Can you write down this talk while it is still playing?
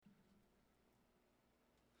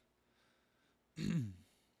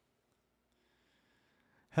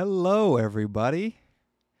Hello, everybody.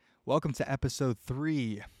 Welcome to episode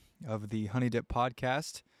 3 of the Honeydip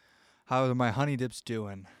podcast. How are my Honeydips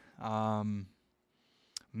doing? Um,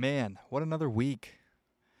 Man, what another week.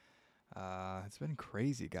 It's been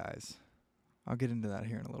crazy, guys. I'll get into that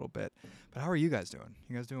here in a little bit. But how are you guys doing?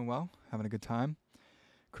 You guys doing well? Having a good time?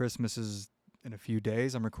 Christmas is in a few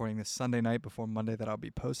days. I'm recording this Sunday night before Monday that I'll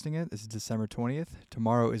be posting it. This is December 20th.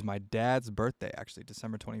 Tomorrow is my dad's birthday, actually,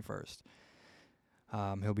 December 21st.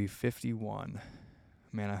 He'll be 51.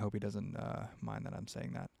 Man, I hope he doesn't mind that I'm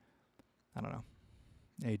saying that. I don't know.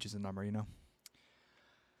 Age is a number, you know.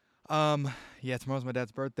 Yeah, tomorrow's my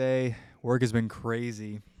dad's birthday. Work has been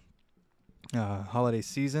crazy. Holiday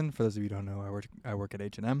season. For those of you who don't know, I work at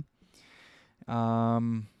H&M.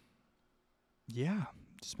 Yeah,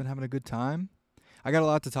 just been having a good time. I got a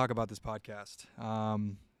lot to talk about this podcast.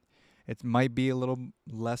 It might be a little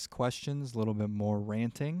less questions, a little bit more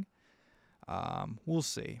ranting. We'll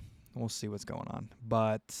see. We'll see what's going on.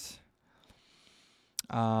 But,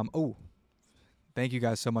 thank you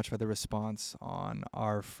guys so much for the response on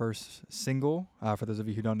our first single. For those of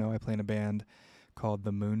you who don't know, I play in a band called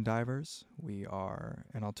the Moon Divers. We are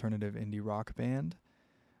an alternative indie rock band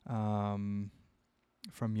from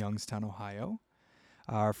Youngstown, Ohio.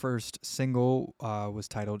 Our first single was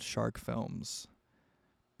titled Shark Films.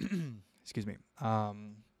 Excuse me.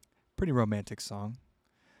 Pretty romantic song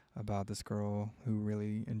about this girl who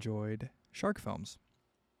really enjoyed shark films.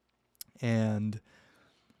 And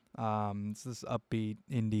it's this upbeat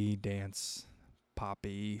indie dance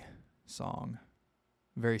poppy song.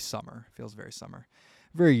 Very summer. Feels very summer.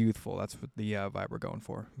 Very youthful. That's what the vibe we're going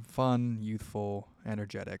for. Fun, youthful,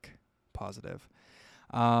 energetic, positive.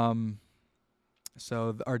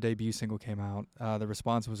 So our debut single came out. The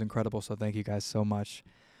response was incredible, so thank you guys so much.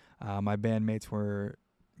 My bandmates were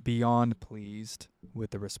beyond pleased with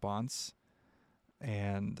the response.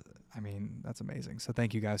 And, I mean, that's amazing. So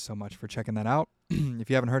thank you guys so much for checking that out. If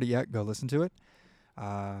you haven't heard it yet, go listen to it.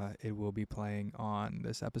 It will be playing on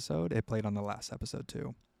this episode. It played on the last episode,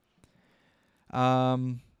 too.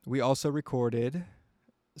 We also recorded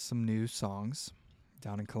some new songs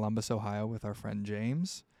down in Columbus, Ohio with our friend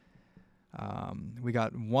James. We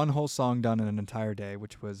got one whole song done in an entire day,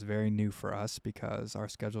 which was very new for us because our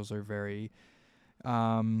schedules are very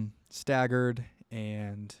staggered,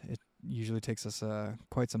 and it usually takes us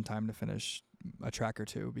quite some time to finish a track or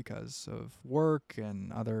two because of work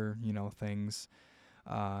and other things.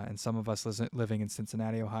 And some of us living in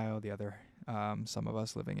Cincinnati, Ohio, the other some of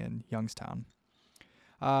us living in Youngstown.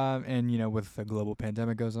 And with the global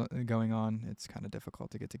pandemic going on, it's kind of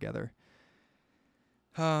difficult to get together.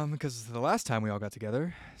 Because the last time we all got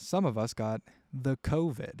together, some of us got the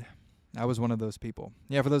COVID. I was one of those people.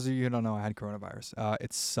 Yeah, for those of you who don't know, I had coronavirus.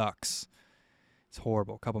 It sucks. It's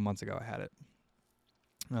horrible. A couple months ago, I had it.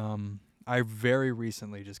 I very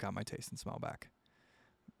recently just got my taste and smell back.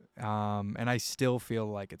 And I still feel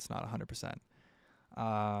like it's not 100%.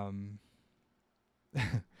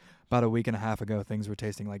 About a week and a half ago, things were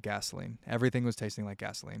tasting like gasoline. Everything was tasting like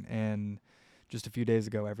gasoline. And just a few days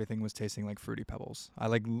ago, everything was tasting like Fruity Pebbles. I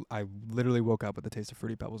literally woke up with the taste of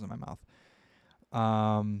Fruity Pebbles in my mouth.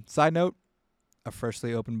 Side note, a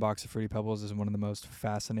freshly opened box of Fruity Pebbles is one of the most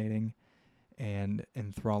fascinating and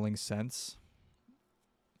enthralling scents.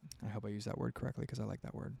 I hope I use that word correctly because I like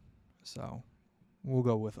that word. So we'll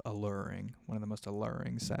go with alluring, one of the most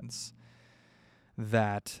alluring scents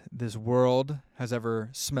that this world has ever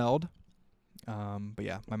smelled. But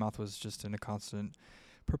yeah, my mouth was just in a constant,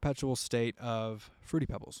 perpetual state of Fruity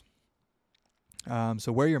Pebbles.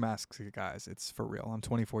 So wear your masks, guys. It's for real. I'm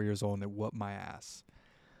 24 years old and it whooped my ass.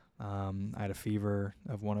 I had a fever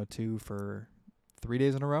of 102 for 3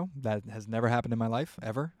 days in a row. That has never happened in my life,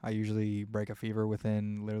 ever. I usually break a fever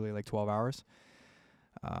within literally like 12 hours.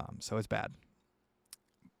 So it's bad.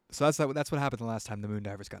 So that's what happened the last time the Moon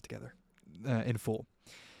Divers got together in full.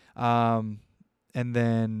 And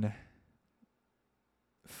then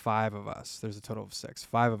 5 of us, there's a total of 6.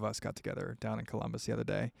 5 of us got together down in Columbus the other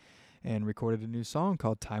day and recorded a new song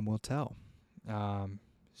called Time Will Tell.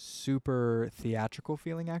 Super theatrical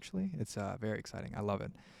feeling, actually. It's very exciting. I love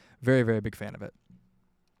it. Very, very big fan of it.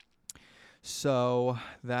 So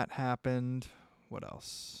that happened. What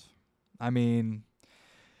else? I mean,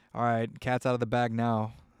 all right, cat's out of the bag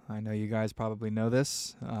now. I know you guys probably know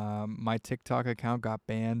this. My TikTok account got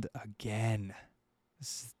banned again.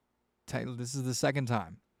 This is the second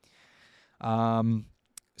time.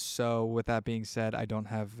 So with that being said, I don't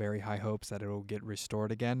have very high hopes that it'll get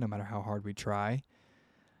restored again, no matter how hard we try.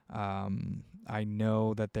 I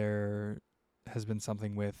know that there has been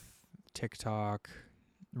something with TikTok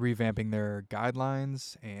revamping their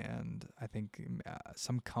guidelines, and I think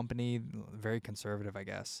some company, very conservative, I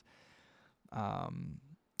guess,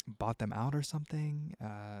 bought them out or something.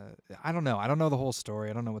 I don't know. I don't know the whole story.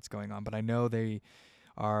 I don't know what's going on, but I know they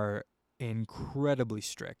are incredibly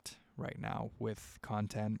strict right now with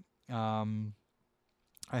content. I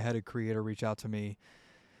had a creator reach out to me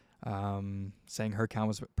saying her account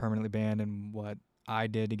was permanently banned and what I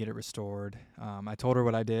did to get it restored. I told her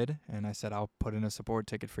what I did, and I said I'll put in a support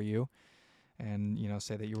ticket for you and,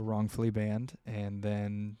 say that you were wrongfully banned. And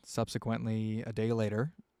then subsequently, a day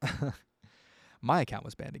later, my account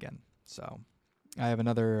was banned again. So I have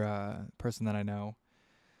another person that I know.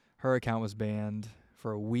 Her account was banned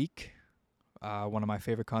for a week. One of my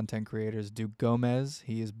favorite content creators, Duke Gomez,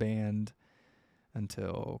 he is banned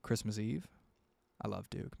until Christmas Eve. I love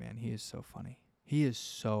Duke, man. He is so funny. He is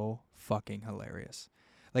so fucking hilarious.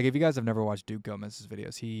 Like, if you guys have never watched Duke Gomez's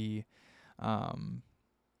videos, he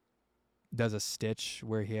does a stitch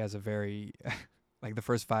where he has a very like the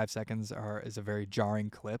first 5 seconds is a very jarring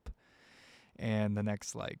clip, and the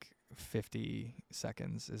next 50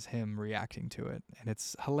 seconds is him reacting to it, and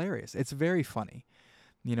it's hilarious. It's very funny.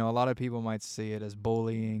 A lot of people might see it as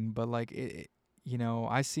bullying, but I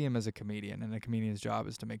see him as a comedian, and a comedian's job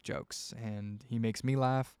is to make jokes, and he makes me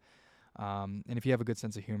laugh. And if you have a good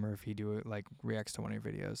sense of humor, if he reacts to one of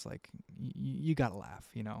your videos, you gotta laugh.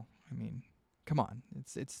 I mean, come on,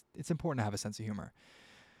 it's important to have a sense of humor.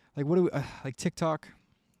 What do we TikTok?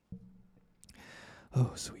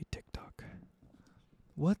 Oh, sweet TikTok.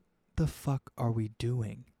 What the fuck are we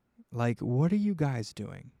doing? What are you guys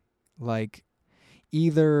doing?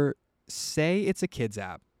 Either say it's a kids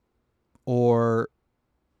app or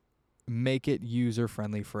make it user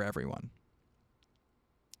friendly for everyone.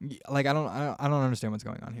 I don't understand what's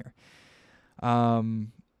going on here.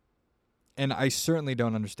 And I certainly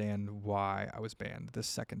don't understand why I was banned this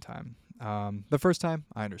second time. The first time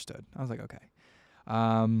I understood. I was like, okay.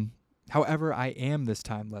 However, I am this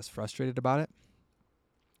time less frustrated about it,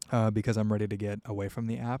 because I'm ready to get away from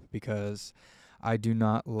the app, because I do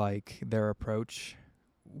not like their approach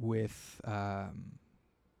with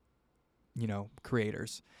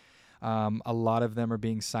creators. A lot of them are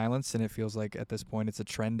being silenced, and it feels like at this point it's a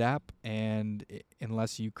trend app, and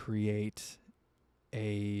unless you create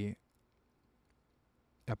a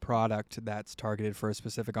product that's targeted for a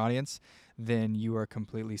specific audience, then you are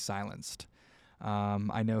completely silenced.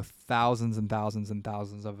 I know thousands and thousands and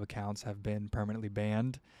thousands of accounts have been permanently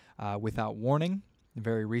banned without warning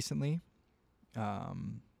very recently.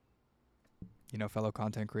 Fellow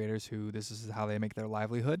content creators who this is how they make their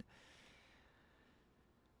livelihood.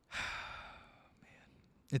 Man,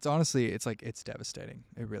 it's devastating.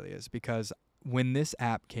 It really is, because when this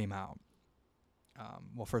app came out,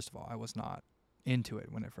 well, first of all, I was not into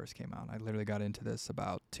it when it first came out. I literally got into this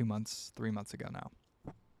about 3 months ago now.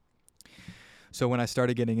 So when I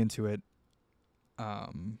started getting into it,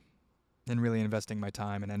 and really investing my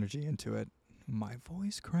time and energy into it, my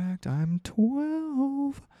voice cracked. I'm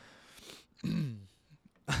 12.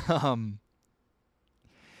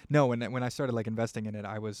 No, when I started investing in it,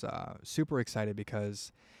 I was super excited,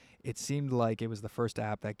 because it seemed like it was the first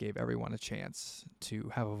app that gave everyone a chance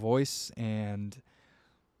to have a voice and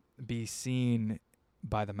be seen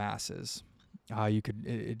by the masses.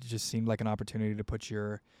 It just seemed like an opportunity to put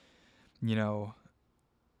your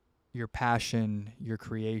passion, your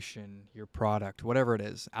creation, your product, whatever it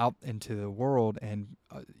is, out into the world, and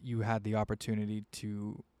you had the opportunity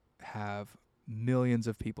to have millions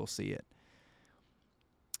of people see it.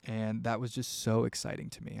 And that was just so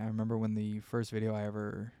exciting to me. I remember when the first video I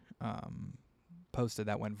ever posted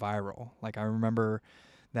that went viral. I remember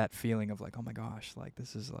that feeling of oh my gosh,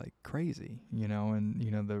 this is crazy,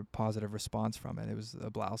 and the positive response from it. It was a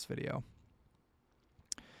blouse video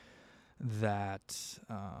that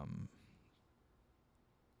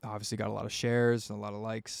obviously got a lot of shares, a lot of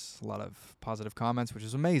likes, a lot of positive comments, which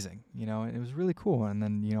is amazing, and it was really cool. And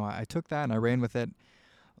then, I took that and I ran with it,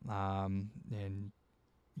 and,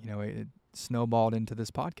 it snowballed into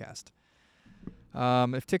this podcast.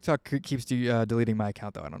 If TikTok keeps deleting my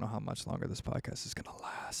account, though, I don't know how much longer this podcast is going to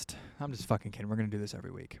last. I'm just fucking kidding. We're going to do this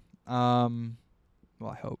every week. Well,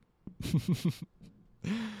 I hope.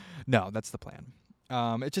 No, that's the plan.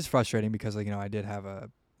 It's just frustrating because, I did have a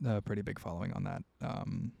pretty big following on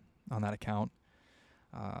that account.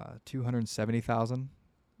 270,000,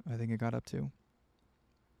 I think it got up to.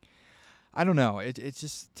 I don't know. It's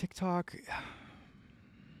just TikTok.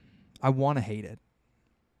 I want to hate it.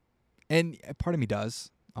 And a part of me does.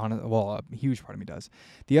 A huge part of me does.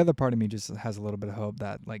 The other part of me just has a little bit of hope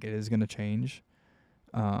that it is going to change.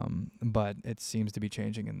 But it seems to be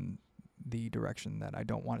changing in the direction that I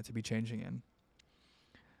don't want it to be changing in.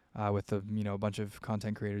 With the, a bunch of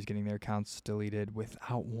content creators getting their accounts deleted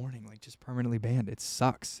without warning, like just permanently banned. It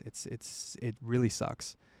sucks. It really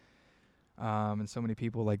sucks. And so many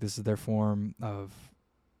people, like, this is their form of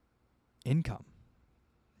income.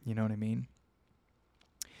 You know what I mean?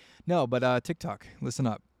 No, but TikTok, listen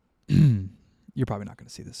up. You're probably not going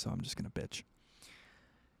to see this, so I'm just going to bitch.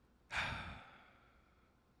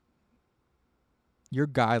 Your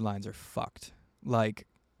guidelines are fucked. Like,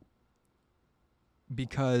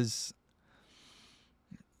 because,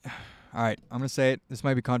 all right, I'm going to say it. This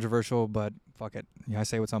might be controversial, but fuck it. I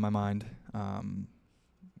say what's on my mind.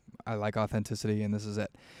 I like authenticity, and this is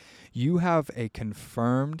it. You have a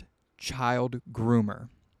confirmed child groomer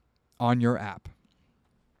on your app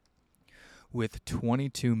with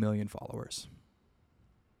 22 million followers.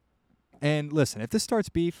 And listen, if this starts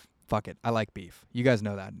beef, fuck it. I like beef. You guys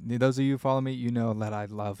know that. Those of you who follow me, you know that I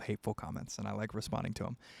love hateful comments, and I like responding to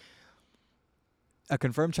them. A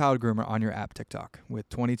confirmed child groomer on your app, TikTok, with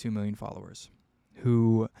 22 million followers,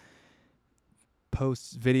 who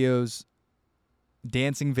posts videos,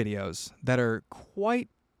 dancing videos that are quite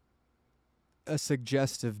a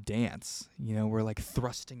suggestive dance. We're like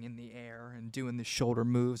thrusting in the air and doing the shoulder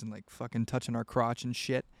moves and like fucking touching our crotch and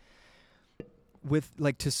shit. With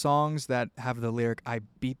like to songs that have the lyric, "I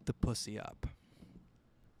beat the pussy up."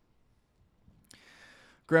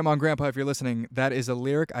 Grandma and Grandpa, if you're listening, that is a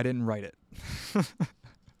lyric. I didn't write it. But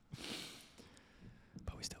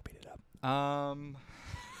we still beat it up.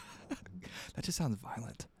 That just sounds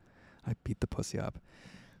violent. I beat the pussy up.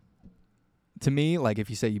 To me, like, if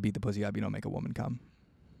you say you beat the pussy up, you don't make a woman come.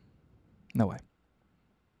 No way.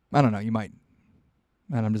 I don't know. You might.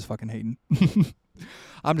 And I'm just fucking hating.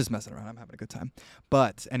 I'm just messing around. I'm having a good time.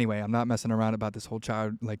 But anyway, I'm not messing around about this whole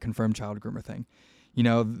confirmed child groomer thing.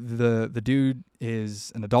 The dude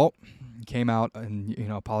is an adult. He came out and,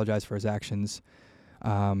 apologized for his actions,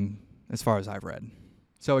 as far as I've read.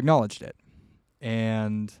 So acknowledged it.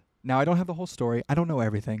 And now I don't have the whole story. I don't know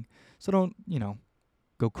everything. So don't,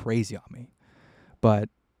 go crazy on me. But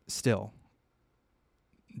still,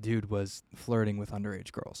 dude was flirting with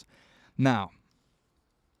underage girls. Now,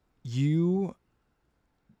 you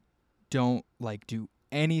don't do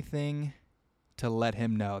anything to let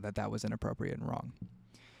him know that that was inappropriate and wrong.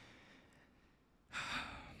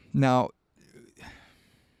 Now,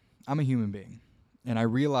 I'm a human being, and I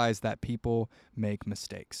realize that people make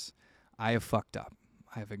mistakes. I have fucked up.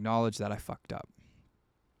 I have acknowledged that I fucked up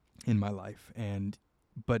in my life,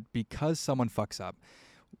 but because someone fucks up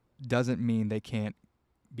doesn't mean they can't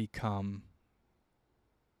become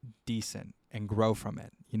decent and grow from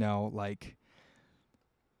it.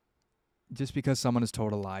 Just because someone is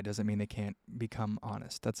told a lie doesn't mean they can't become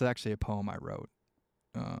honest. That's actually a poem I wrote.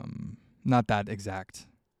 Not that exact.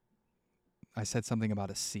 I said something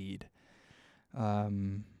about a seed.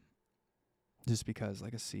 Just because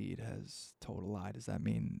a seed has told a lie, does that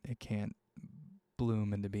mean it can't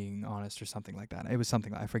bloom into being honest or something like that? It was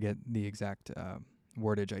something, I forget the exact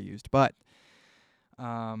wordage I used. But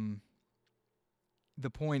the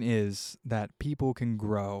point is that people can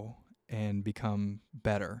grow and become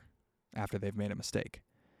better after they've made a mistake.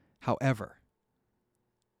 However,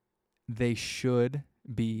 they should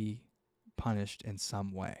be punished in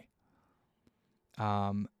some way.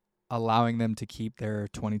 Allowing them to keep their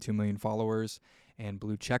 22 million followers and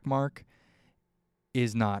blue check mark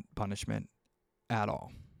is not punishment at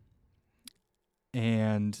all.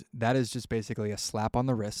 And that is just basically a slap on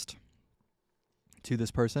the wrist to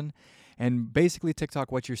this person. And basically,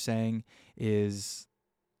 TikTok, what you're saying is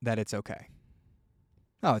that it's okay.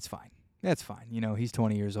 Oh, it's fine. That's fine. He's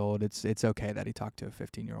 20 years old. It's okay that he talked to a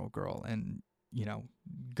 15-year-old girl, and,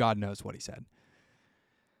 God knows what he said.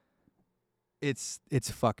 It's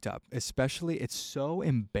fucked up. Especially, it's so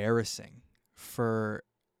embarrassing for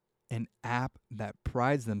an app that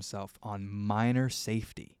prides themselves on minor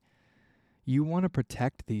safety. You want to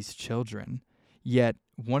protect these children, yet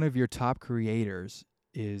one of your top creators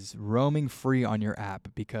is roaming free on your app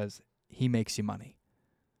because he makes you money.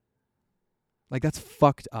 That's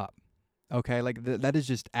fucked up. Okay, that is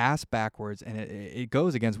just ass backwards, and it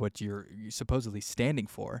goes against what you're supposedly standing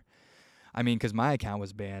for. I mean, because my account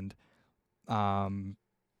was banned,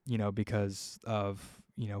 because of,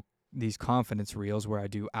 these confidence reels where I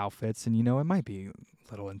do outfits, and, it might be a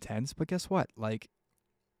little intense, but guess what?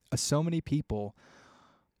 So many people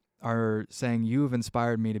are saying you have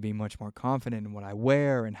inspired me to be much more confident in what I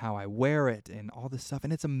wear and how I wear it and all this stuff,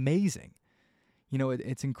 and it's amazing.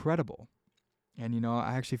 It's incredible. And,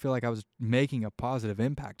 I actually feel like I was making a positive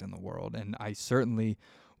impact in the world, and I certainly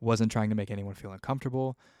wasn't trying to make anyone feel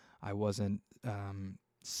uncomfortable. I wasn't,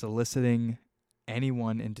 soliciting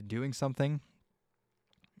anyone into doing something,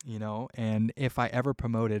 and if I ever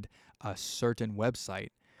promoted a certain website,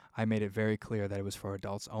 I made it very clear that it was for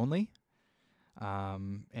adults only.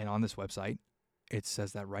 And on this website, it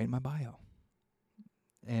says that right in my bio.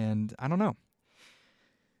 And I don't know.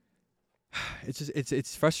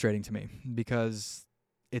 It's frustrating to me because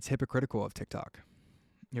it's hypocritical of TikTok.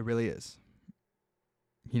 It really is.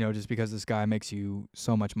 Just because this guy makes you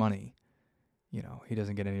so much money, he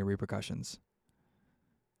doesn't get any repercussions.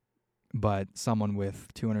 But someone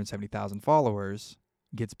with 270,000 followers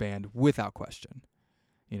gets banned without question,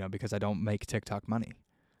 because I don't make TikTok money.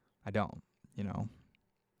 I don't,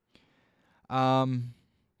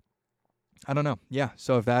 I don't know. Yeah.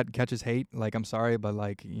 So if that catches hate, I'm sorry, but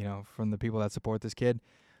from the people that support this kid,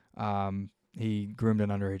 he groomed an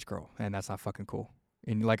underage girl, and that's not fucking cool.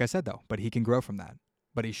 And like I said, though, but he can grow from that.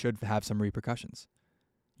 But he should have some repercussions.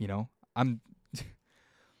 I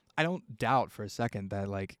don't doubt for a second that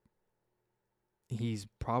he's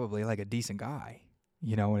probably a decent guy.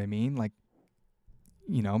 You know what I mean?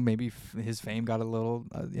 Maybe his fame got a little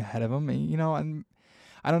ahead of him. And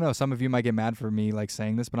I don't know. Some of you might get mad for me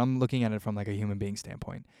saying this, but I'm looking at it from a human being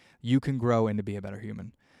standpoint. You can grow into be a better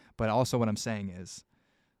human. But also what I'm saying is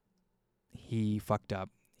he fucked up.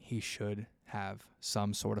 He should have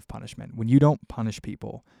some sort of punishment. When you don't punish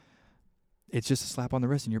people, it's just a slap on the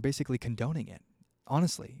wrist and you're basically condoning it.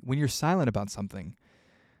 Honestly, when you're silent about something,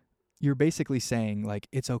 you're basically saying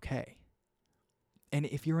it's okay. And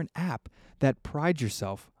if you're an app that prides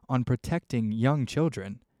yourself on protecting young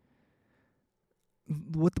children,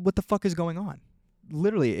 what the fuck is going on?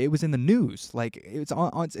 Literally, it was in the news. It's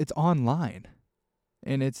online,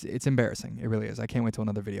 and it's embarrassing. It really is. I can't wait till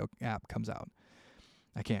another video app comes out.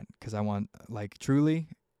 I can't, because I want truly,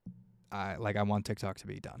 I want TikTok to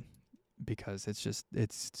be done, because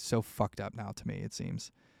it's so fucked up now to me, it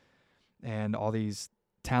seems, and all these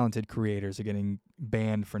talented creators are getting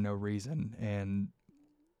banned for no reason, and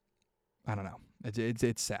I don't know.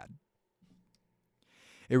 It's sad.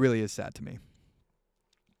 It really is sad to me.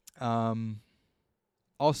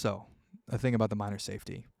 Also, a thing about the minor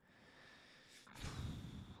safety.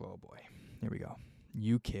 Oh boy, here we go.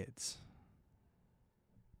 You kids.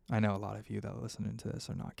 I know a lot of you that are listening to this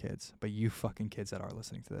are not kids, but you fucking kids that are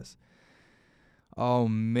listening to this. Oh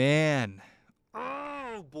man.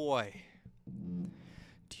 Oh boy.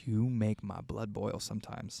 Do you make my blood boil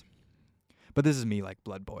sometimes? But this is me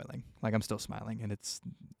blood boiling. I'm still smiling, and it's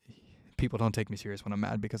people don't take me serious when I'm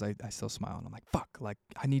mad because I still smile, and I'm like, fuck,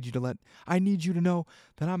 I need you to know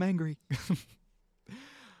that I'm angry.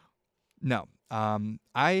 No.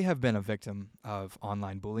 I have been a victim of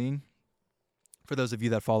online bullying. For those of you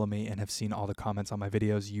that follow me and have seen all the comments on my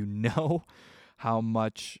videos, you know how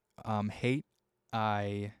much hate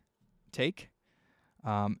I take.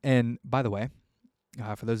 And by the way,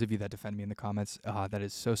 for those of you that defend me in the comments, that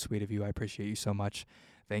is so sweet of you. I appreciate you so much.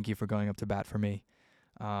 Thank you for going up to bat for me.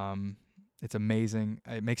 It's amazing.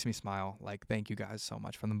 It makes me smile. Thank you guys so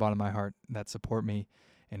much from the bottom of my heart that support me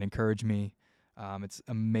and encourage me. It's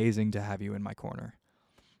amazing to have you in my corner.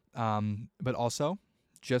 But also,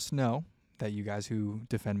 just know that you guys who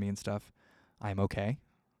defend me and stuff, I'm okay.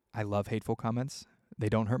 I love hateful comments. They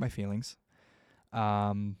don't hurt my feelings.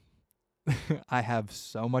 I have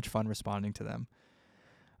so much fun responding to them.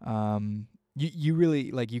 You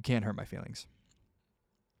really, you can't hurt my feelings.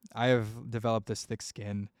 I have developed this thick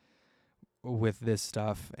skin with this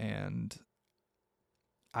stuff, and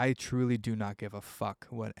I truly do not give a fuck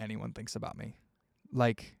what anyone thinks about me.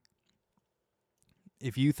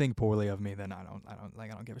 If you think poorly of me, then I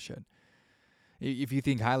don't give a shit. If you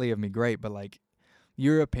think highly of me, great, but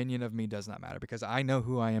your opinion of me does not matter, because I know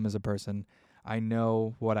who I am as a person. I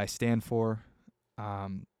know what I stand for.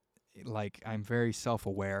 I'm very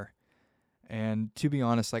self-aware, and to be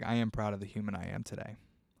honest, I am proud of the human I am today.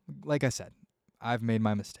 Like I said, I've made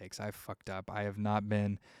my mistakes. I've fucked up. I have not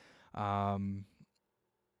been, the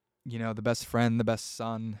best friend, the best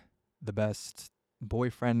son, the best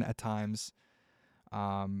boyfriend at times.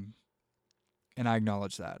 And I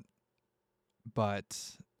acknowledge that.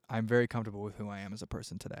 But I'm very comfortable with who I am as a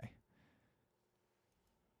person today.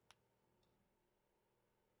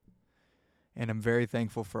 And I'm very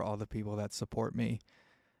thankful for all the people that support me.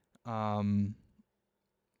 From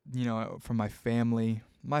my family.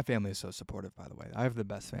 My family is so supportive, by the way. I have the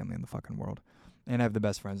best family in the fucking world. And I have the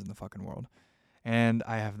best friends in the fucking world. And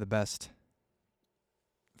I have the best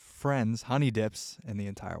friends, Honeydips, in the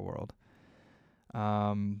entire world.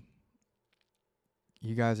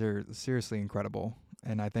 You guys are seriously incredible.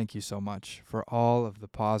 And I thank you so much for all of the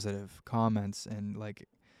positive comments and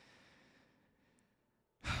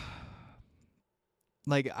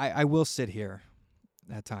like I will sit here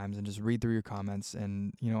at times and just read through your comments,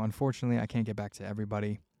 and unfortunately I can't get back to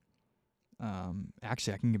everybody.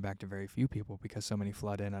 Actually I can get back to very few people because so many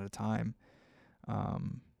flood in at a time.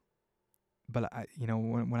 But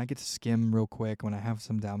when I get to skim real quick, when I have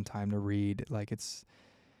some downtime to read, like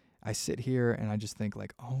I sit here and I just think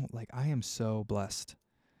like, oh, like I am so blessed,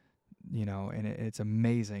 and it's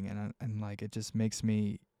amazing, and like it just makes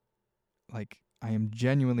me like I am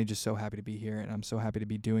genuinely just so happy to be here, and I'm so happy to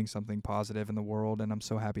be doing something positive in the world, and I'm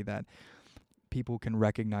so happy that people can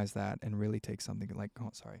recognize that and really take something like, oh,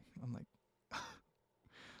 sorry, I'm like,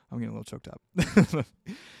 I'm getting a little choked up.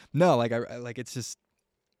 No, like I like it's just,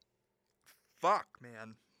 fuck,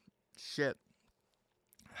 man, shit.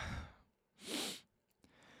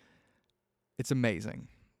 It's amazing.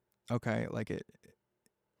 Okay, like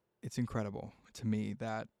it's incredible to me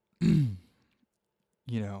that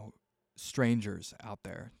strangers out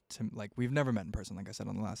there, to like, we've never met in person, like I said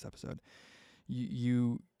on the last episode.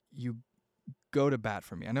 You go to bat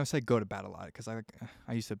for me. I know I say go to bat a lot because I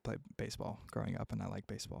used to play baseball growing up, and I like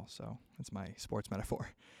baseball, so that's my sports metaphor.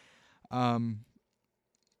 I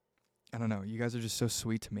don't know. You guys are just so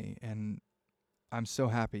sweet to me, and I'm so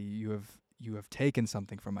happy you have taken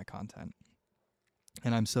something from my content,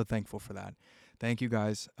 and I'm so thankful for that. Thank you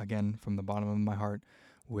guys again from the bottom of my heart,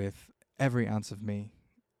 with every ounce of me,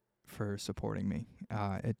 for supporting me.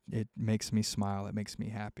 It makes me smile. It makes me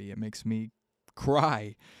happy. It makes me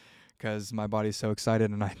cry because my body's so excited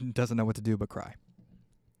and I doesn't know what to do but cry.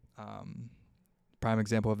 Prime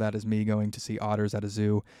example of that is me going to see otters at a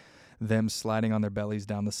zoo, them sliding on their bellies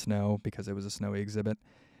down the snow because it was a snowy exhibit,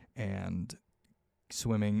 and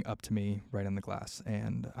swimming up to me right in the glass,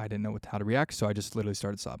 and I didn't know how to react, so I just literally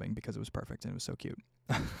started sobbing because it was perfect and it was so cute.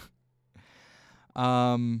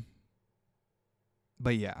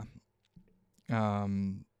 But yeah.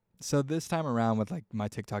 So this time around with like my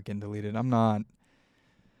TikTok getting deleted, I'm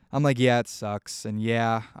like, yeah, it sucks. And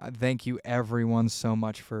yeah, thank you everyone so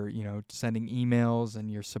much for, sending emails and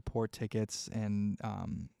your support tickets, and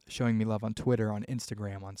showing me love on Twitter, on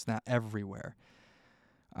Instagram, on Snap, everywhere.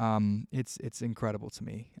 It's incredible to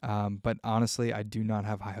me. But honestly, I do not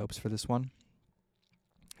have high hopes for this one.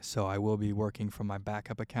 So I will be working from my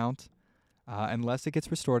backup account, unless it gets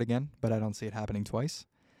restored again, but I don't see it happening twice.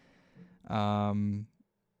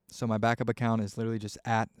 So my backup account is literally just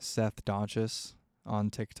at Seth Donchess on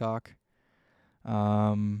TikTok.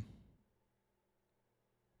 I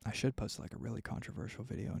should post like a really controversial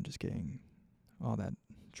video and just getting all that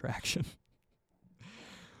traction.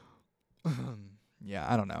 Yeah,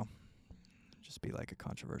 I don't know. Just be like a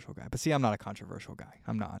controversial guy. But see, I'm not a controversial guy.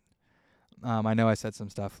 I'm not. I know I said some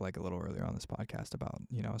stuff like a little earlier on this podcast about,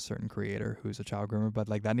 a certain creator who's a child groomer, but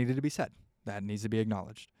like that needed to be said. That needs to be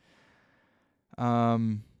acknowledged. Yeah,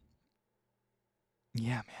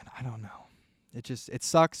 man, I don't know. It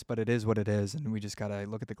sucks, but it is what it is, and we just gotta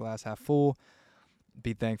look at the glass half full,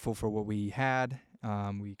 be thankful for what we had.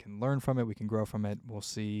 We can learn from it, we can grow from it. We'll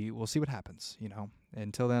see what happens,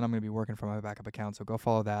 Until then, I'm gonna be working from my backup account, so go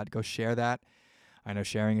follow that, go share that. I know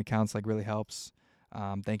sharing accounts like really helps.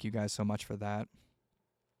 Thank you guys so much for that.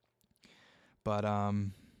 But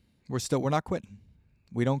we're not quitting.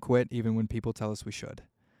 We don't quit even when people tell us we should.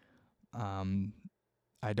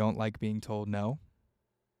 I don't like being told no.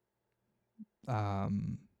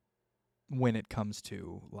 When it comes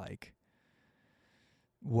to like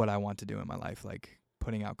what I want to do in my life, like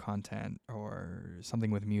putting out content or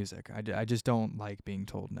something with music, I just don't like being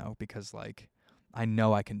told no, because like I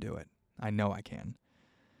know I can do it. I know I can.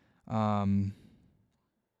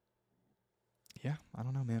 Yeah, I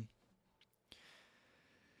don't know, man.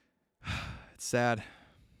 It's sad.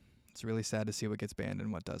 It's really sad to see what gets banned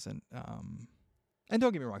and what doesn't. And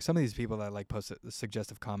don't get me wrong, some of these people that like post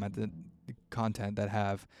suggestive content that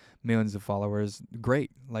have millions of followers,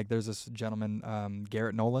 great. Like there's this gentleman,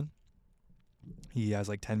 Garrett Nolan. He has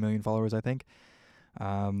like 10 million followers, I think.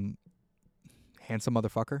 Handsome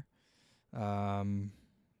motherfucker.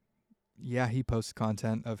 Yeah, he posts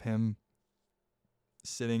content of him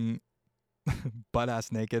sitting butt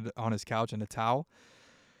ass naked on his couch in a towel.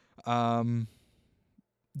 Doesn't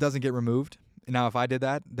get removed. Now, if I did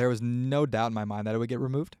that, there was no doubt in my mind that it would get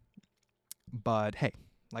removed. But hey,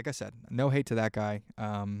 like I said, no hate to that guy.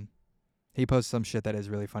 He posts some shit that is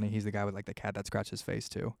really funny. He's the guy with like the cat that scratches his face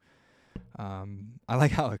too. I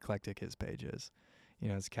like how eclectic his page is.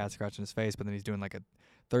 His cat scratching his face, but then he's doing like a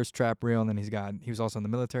thirst trap reel, and then he was also in the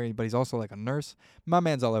military, but he's also like a nurse. My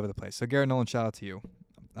man's all over the place. So Garrett Nolan, shout out to you.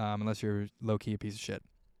 Unless you're low key a piece of shit.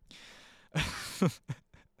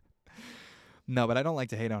 No, but I don't like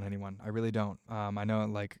to hate on anyone. I really don't. I know,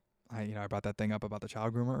 like, I brought that thing up about the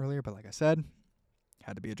child groomer earlier, but like I said,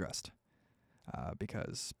 had to be addressed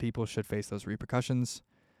because people should face those repercussions.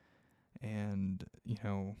 And,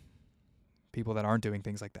 people that aren't doing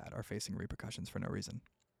things like that are facing repercussions for no reason.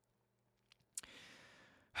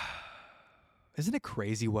 Isn't it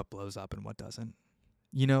crazy what blows up and what doesn't?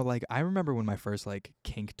 I remember when my first,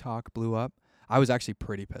 kink talk blew up, I was actually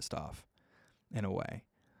pretty pissed off in a way.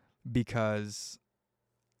 Because,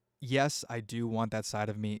 yes, I do want that side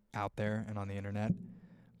of me out there and on the internet,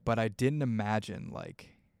 but I didn't imagine,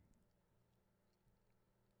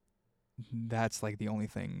 that's, the only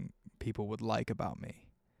thing people would like about me.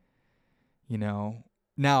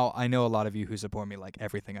 Now, I know a lot of you who support me like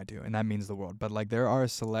everything I do, and that means the world. But, there are a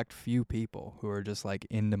select few people who are just,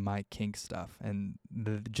 into my kink stuff, and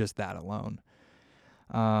just that alone.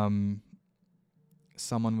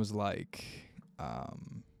 Someone was like,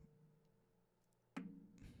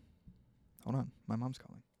 hold on, my mom's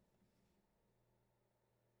calling.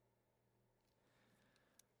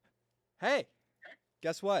 Hey,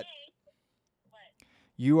 guess what? Hey, what?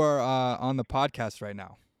 You are on the podcast right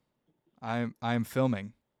now. I'm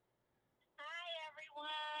filming. Hi,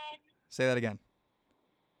 everyone. Say that again.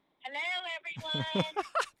 Hello, everyone.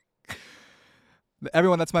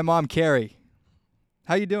 Everyone, that's my mom, Carrie.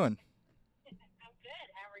 How you doing? I'm good.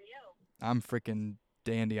 How are you? I'm freaking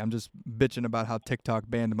dandy. I'm just bitching about how TikTok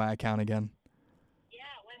banned my account again. Yeah,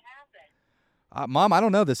 what happened? Mom, I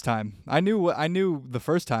don't know this time. I knew the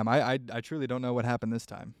first time. I truly don't know what happened this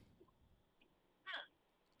time. Huh.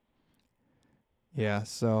 Yeah,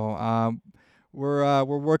 so we're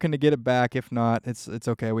working to get it back. If not, it's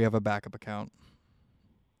okay. We have a backup account.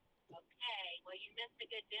 Okay. Well, you missed a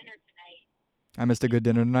good dinner tonight. I missed a good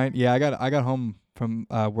dinner tonight. Yeah, I got home from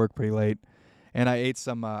work pretty late, and I ate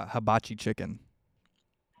some hibachi chicken.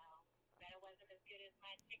 Oh, bet it wasn't as good as my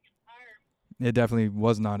chicken parm. It definitely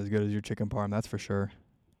was not as good as your chicken parm, that's for sure. All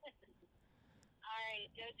right,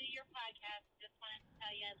 go do your podcast. Just wanted to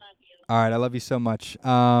tell you I love you. All right, I love you so much.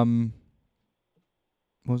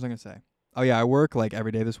 What was I gonna say? Oh yeah, I work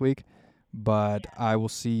every day this week, but Yeah. I will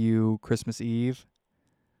see you Christmas Eve.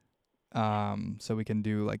 So we can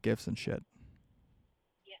do gifts and shit.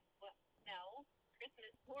 Yeah. Well, no.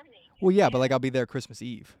 Christmas morning. Well, yeah, but I'll be there Christmas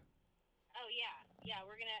Eve. Oh yeah. Yeah,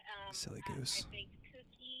 we're gonna Silly I goose. baked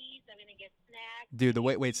cookies. I'm gonna get snacks. Dude,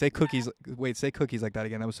 wait, say cookies. Wait, say cookies like that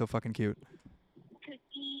again. That was so fucking cute.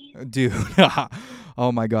 Cookies. Dude.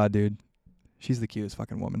 Oh my god, dude. She's the cutest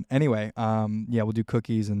fucking woman. Anyway, yeah, we'll do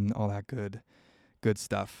cookies and all that good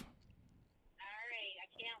stuff. All right. I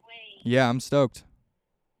can't wait. Yeah, I'm stoked.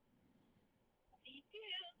 Me too.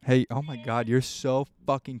 Hey, oh my god, you're so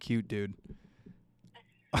fucking cute, dude.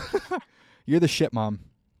 You're the shit, mom.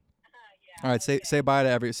 Yeah. All right, say bye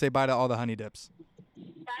to all the Honeydips.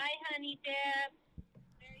 Bye, Honeydip.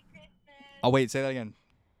 Merry Christmas. Oh wait, say that again.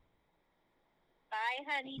 Bye,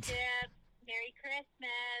 Honeydip. Merry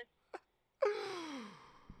Christmas.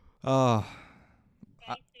 Oh,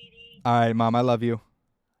 Okay, sweetie. all right, mom, I love you.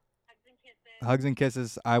 Hugs and kisses. Hugs and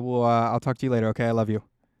kisses. I will. I'll talk to you later. Okay, I love you.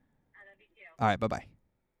 I love you too. All right, bye. Bye.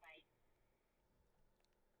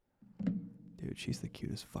 Dude, she's the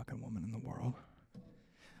cutest fucking woman in the world.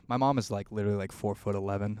 My mom is literally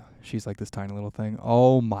 4'11". She's this tiny little thing.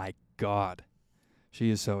 Oh my god, she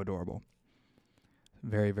is so adorable.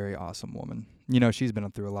 Very, very awesome woman. She's been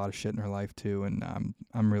through a lot of shit in her life too, and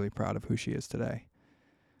I'm really proud of who she is today.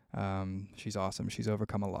 She's awesome. She's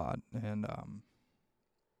overcome a lot, and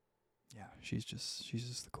yeah, she's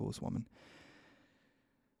just the coolest woman.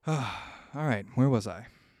 All right, where was I?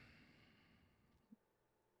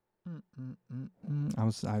 I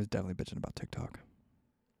was definitely bitching about TikTok.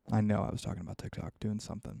 I know I was talking about TikTok doing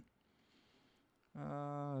something.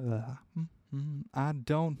 I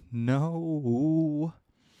don't know.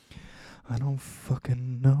 I don't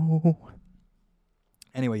fucking know.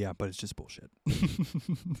 Anyway, yeah, but it's just bullshit. Man.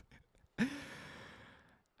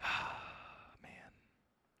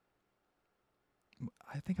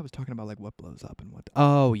 I think I was talking about what blows up and what.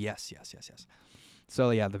 Oh, yes. So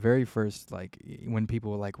yeah, the very first when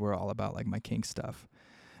people were all about my kink stuff.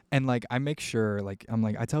 And I make sure I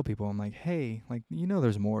tell people I'm hey,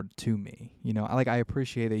 there's more to me. I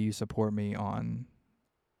appreciate that you support me on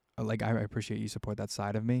I appreciate you support that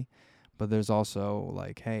side of me, but there's also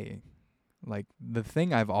hey, the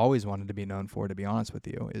thing I've always wanted to be known for, to be honest with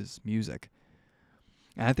you, is music.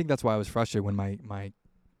 And I think that's why I was frustrated when my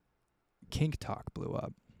kink talk blew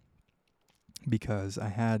up, because I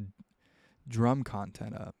had drum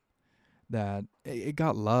content up that it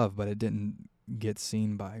got love, but it didn't get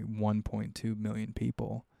seen by 1.2 million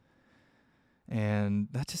people. And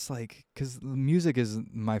that's just because music is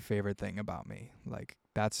my favorite thing about me.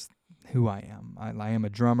 That's who I am. I am a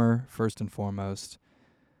drummer first and foremost.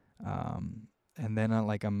 And then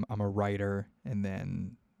I'm a writer, and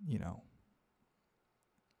then you know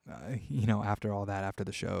after all that, after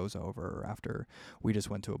the show's over, after we just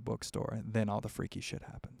went to a bookstore, then all the freaky shit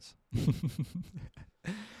happens.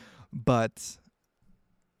 But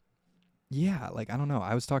yeah, like I don't know.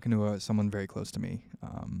 I was talking to someone very close to me.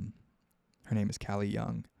 Her name is Callie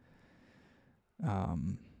Young.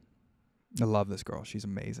 Um, I love this girl. She's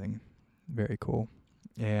amazing, very cool,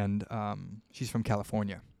 and she's from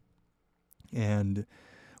California. And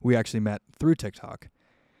we actually met through TikTok,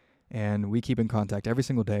 and we keep in contact every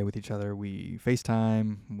single day with each other. We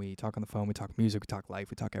FaceTime, we talk on the phone, we talk music, we talk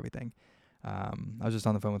life, we talk everything. I was just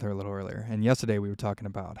on the phone with her a little earlier, and yesterday we were talking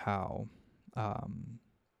about how,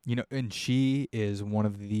 and she is one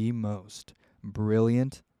of the most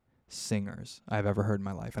brilliant singers I've ever heard in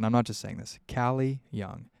my life. And I'm not just saying this. Callie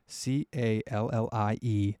Young,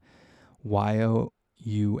 CALLIEYOUNG.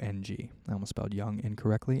 I almost spelled young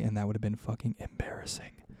incorrectly, and that would have been fucking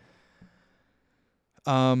embarrassing.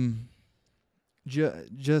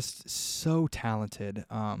 Just so talented.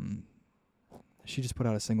 She just put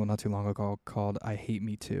out a single not too long ago called "I Hate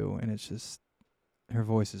Me Too," and it's just her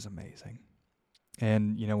voice is amazing.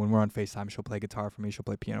 And when we're on FaceTime, she'll play guitar for me, she'll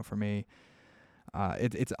play piano for me.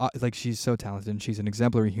 It's like she's so talented, and she's an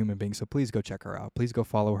exemplary human being. So please go check her out. Please go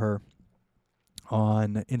follow her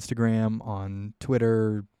on Instagram, on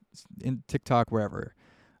Twitter, in TikTok, wherever.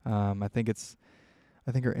 I think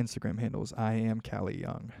her Instagram handle is I am Callie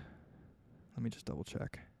Young. Let me just double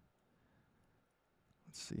check.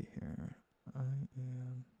 Let's see here.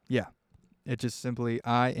 Yeah. It's just simply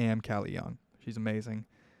I am Callie Young. She's amazing.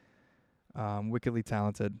 Wickedly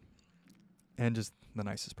talented, and just the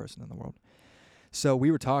nicest person in the world. So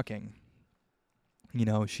we were talking.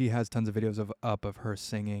 She has tons of videos up of her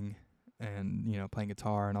singing and playing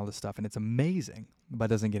guitar and all this stuff, and it's amazing, but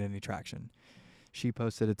doesn't get any traction. She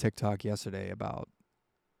posted a TikTok yesterday about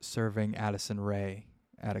serving Addison Rae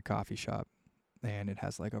at a coffee shop, and it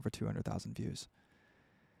has like over 200,000 views.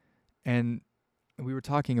 And we were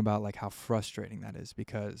talking about like how frustrating that is,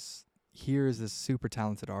 because here is this super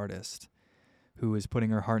talented artist who is putting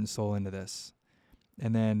her heart and soul into this.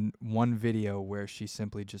 And then one video where she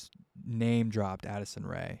simply just name dropped Addison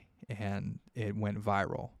Rae, and it went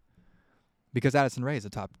viral. Because Addison Rae is a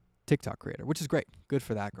top TikTok creator, which is great. Good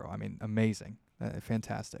for that girl. I mean, amazing.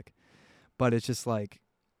 Fantastic. But it's just like,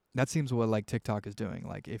 that seems what like TikTok is doing.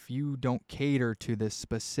 Like, if you don't cater to this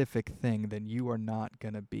specific thing, then you are not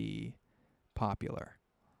going to be popular.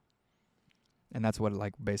 And that's what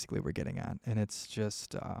like basically we're getting at. And it's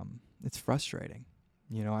just, it's frustrating.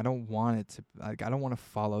 I don't want it to, like, I don't want to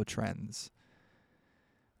follow trends,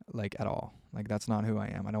 like, at all. Like, that's not who I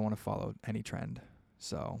am. I don't want to follow any trend.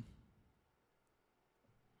 So,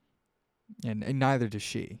 and neither does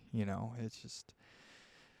she, it's just,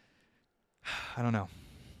 I don't know.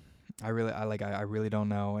 I really don't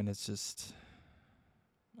know. And it's just,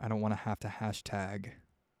 I don't want to have to hashtag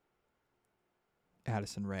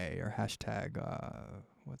Addison Rae or hashtag,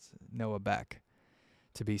 Noah Beck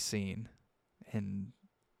to be seen and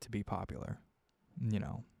to be popular.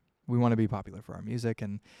 We want to be popular for our music,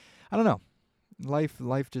 and I don't know. Life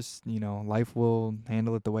just, life will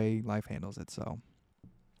handle it the way life handles it. So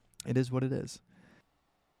it is what it is.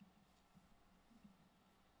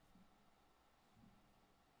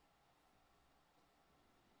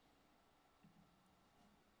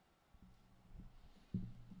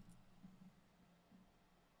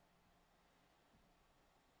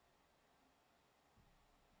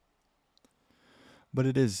 But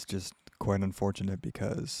it is just quite unfortunate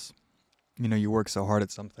because, you work so hard at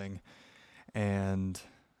something, and,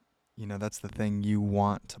 that's the thing you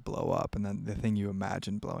want to blow up, and then the thing you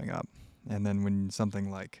imagine blowing up. And then when something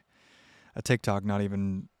like a TikTok, not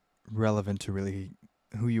even relevant to really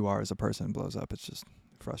who you are as a person, blows up, it's just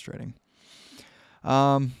frustrating.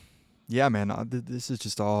 Yeah, man, this is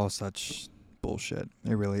just all such bullshit.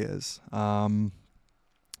 It really is. And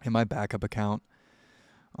my backup account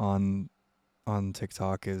on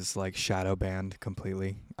TikTok is like shadow banned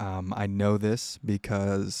completely. I know this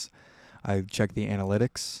because I check the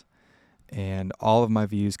analytics, and all of my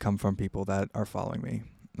views come from people that are following me.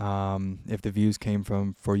 If the views came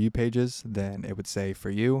from For You pages, then it would say For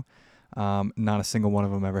You. Not a single one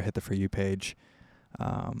of them ever hit the For You page,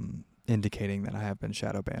 indicating that I have been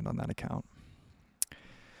shadow banned on that account.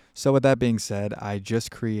 So with that being said, I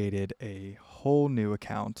just created a whole new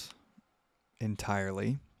account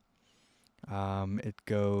entirely.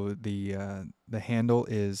 The handle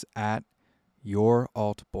is at your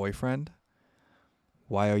alt boyfriend,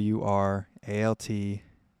 YOURALT,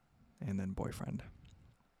 and then boyfriend.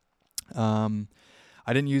 I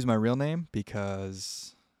didn't use my real name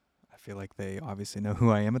because feel like they obviously know who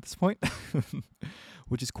I am at this point,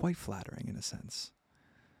 which is quite flattering in a sense.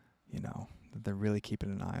 That they're really keeping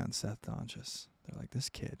an eye on Seth Donchess. They're like, this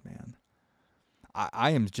kid, man. I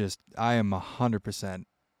am 100%.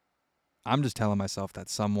 I'm just telling myself that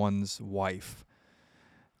someone's wife,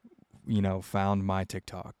 found my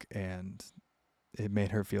TikTok and it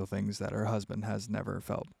made her feel things that her husband has never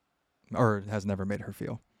felt or has never made her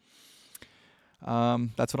feel.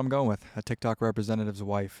 That's what I'm going with. A TikTok representative's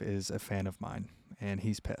wife is a fan of mine, and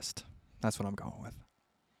he's pissed. That's what I'm going with.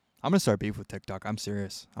 I'm going to start beef with TikTok. I'm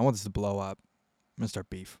serious. I want this to blow up. I'm going to start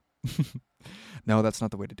beef. No, that's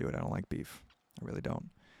not the way to do it. I don't like beef. I really don't.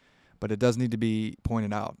 But it does need to be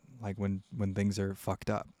pointed out, like when things are fucked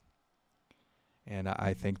up. And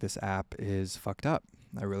I think this app is fucked up.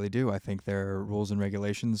 I really do. I think their rules and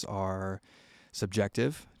regulations are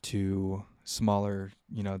subjective to smaller,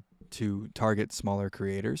 to target smaller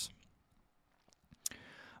creators,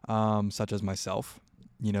 such as myself.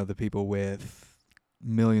 The people with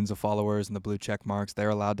millions of followers and the blue check marks, they're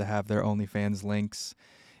allowed to have their OnlyFans links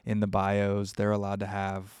in the bios. They're allowed to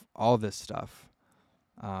have all this stuff.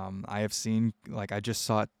 I have seen, I just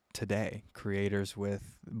saw it today, creators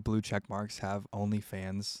with blue check marks have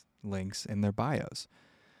OnlyFans links in their bios.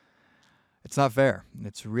 It's not fair.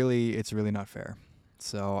 It's really not fair.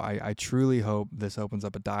 So I truly hope this opens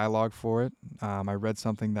up a dialogue for it. I read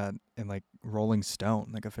something that in Rolling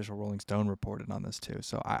Stone, official Rolling Stone reported on this too.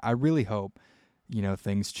 So I really hope,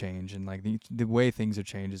 things change, and the way things are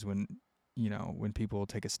changed is when people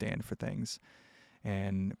take a stand for things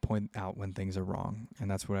and point out when things are wrong.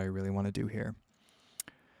 And that's what I really want to do here.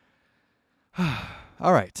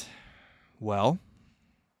 All right. Well,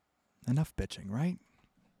 enough bitching, right?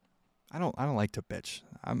 I don't like to bitch.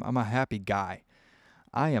 I'm a happy guy.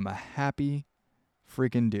 I am a happy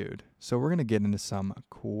freaking dude. So we're going to get into some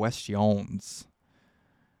questions.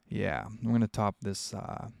 Yeah, we're going to top this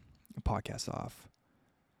podcast off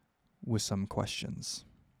with some questions.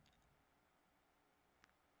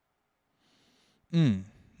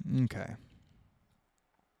 Okay.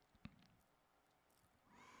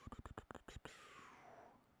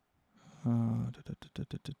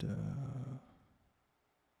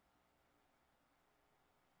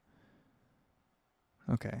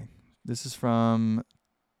 Okay. This is from...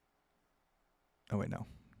 Oh, wait, no.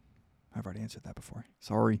 I've already answered that before.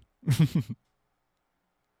 Sorry.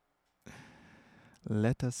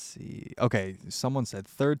 Let us see. Okay, someone said,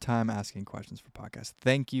 third time asking questions for podcast.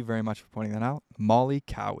 Thank you very much for pointing that out. Molly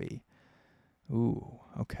Cowie. Ooh,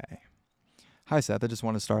 okay. Hi, Seth. I just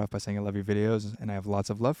want to start off by saying I love your videos, and I have lots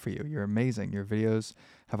of love for you. You're amazing. Your videos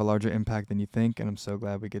have a larger impact than you think, and I'm so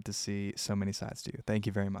glad we get to see so many sides to you. Thank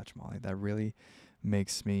you very much, Molly. That really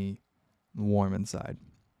makes me warm inside.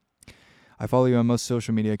 I follow you on most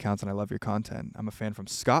social media accounts, and I love your content. I'm a fan from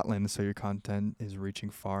Scotland, so your content is reaching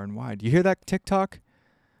far and wide. You hear that, TikTok?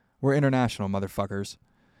 We're international, motherfuckers.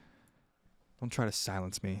 Don't try to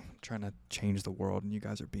silence me. I'm trying to change the world, and you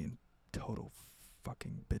guys are being total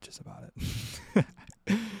fucking bitches about it.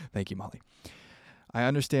 Thank you, Molly. I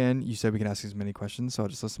understand you said we can ask as many questions, so I'll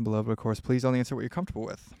just listen below, but of course, please only answer what you're comfortable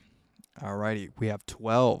with. Alrighty, we have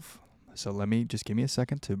 12. So give me a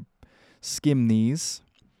second to skim these.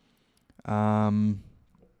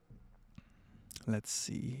 Let's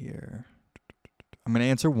see here. I'm going to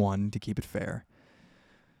answer one to keep it fair.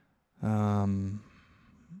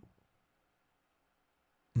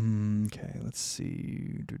 Okay, let's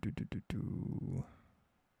see.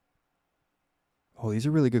 Oh, these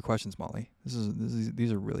are really good questions, Molly.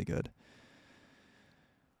 These are really good.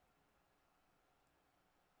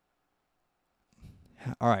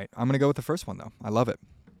 All right, I'm going to go with the first one, though. I love it.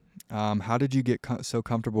 How did you get so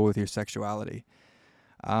comfortable with your sexuality?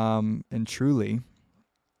 And truly,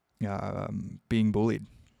 being bullied.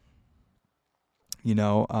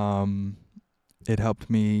 It helped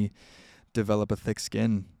me develop a thick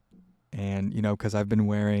skin. And, because I've been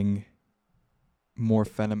wearing more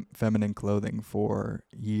feminine clothing for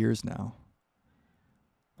years now.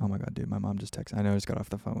 Oh my God, dude, my mom just texted. I know I just got off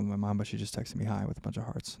the phone with my mom, but she just texted me hi with a bunch of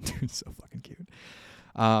hearts. Dude, so fucking cute.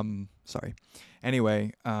 Sorry.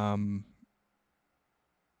 Anyway,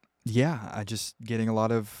 yeah, I just getting a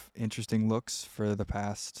lot of interesting looks for the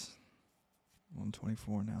past, I'm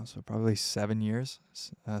 24 now, so probably 7 years,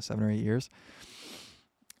 7 or 8 years.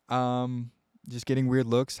 Just getting weird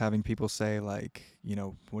looks, having people say what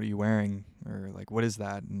are you wearing? Or what is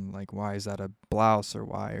that? And why is that a blouse? Or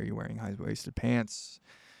why are you wearing high-waisted pants?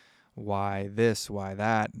 Why this, why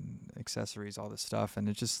that, and accessories, all this stuff. And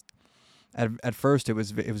it just, at first it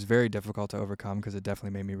was very difficult to overcome because it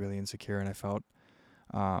definitely made me really insecure, and I felt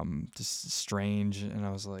just strange, and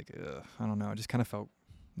I was like, ugh, I don't know, I just kind of felt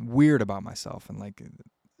weird about myself, and like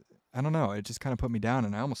I don't know, it just kind of put me down,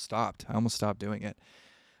 and I almost stopped. I almost stopped doing it.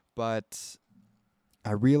 But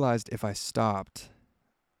I realized if I stopped,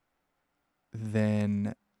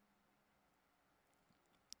 then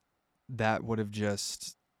that would have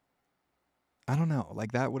just, I don't know,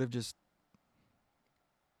 like that would have just,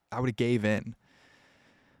 I would have gave in.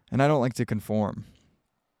 And I don't like to conform.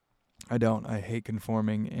 I don't. I hate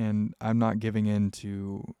conforming, and I'm not giving in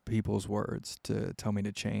to people's words to tell me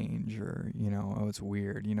to change, or, oh, it's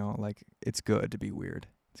weird. Like, it's good to be weird.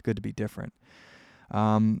 It's good to be different.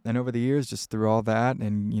 And over the years, just through all that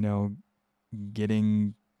and,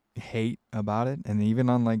 getting hate about it, and even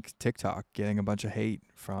on like TikTok, getting a bunch of hate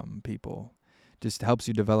from people just helps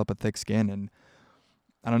you develop a thick skin. And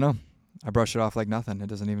I don't know. I brush it off like nothing. It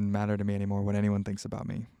doesn't even matter to me anymore what anyone thinks about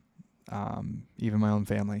me. Even my own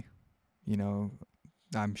family.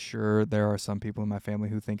 I'm sure there are some people in my family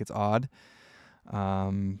who think it's odd.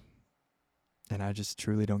 And I just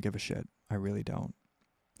truly don't give a shit. I really don't.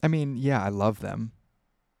 I mean, yeah, I love them.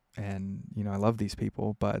 And, I love these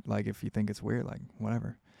people. But, like, if you think it's weird, like,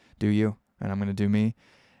 whatever. Do you. And I'm going to do me.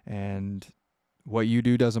 And what you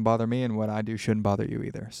do doesn't bother me. And what I do shouldn't bother you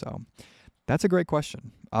either. So that's a great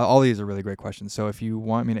question. All these are really great questions. So if you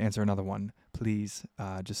want me to answer another one, please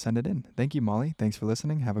just send it in. Thank you, Molly. Thanks for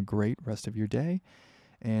listening. Have a great rest of your day.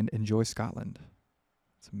 And enjoy Scotland.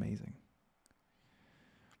 It's amazing.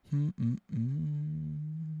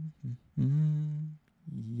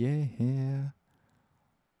 Yeah.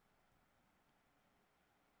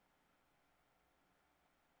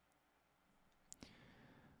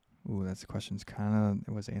 Ooh, that's the question's kind of,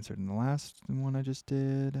 it was answered in the last one I just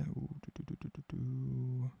did.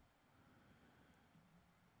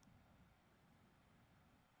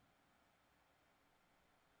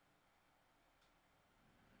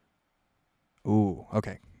 Ooh,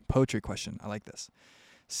 okay. Poetry question. I like this.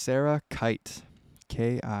 Sarah Kite,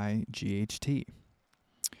 Kight.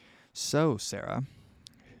 So, Sarah,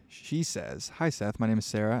 she says, "Hi, Seth. My name is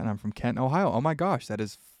Sarah, and I'm from Kent, Ohio." Oh my gosh, that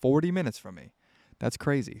is 40 minutes from me. That's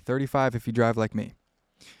crazy. 35 if you drive like me.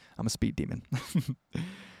 I'm a speed demon.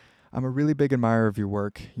 I'm a really big admirer of your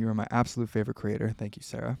work. You are my absolute favorite creator. Thank you,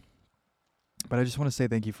 Sarah. But I just want to say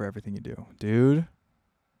thank you for everything you do. Dude,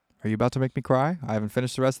 are you about to make me cry? I haven't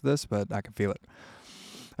finished the rest of this, but I can feel it.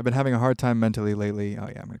 I've been having a hard time mentally lately. Oh,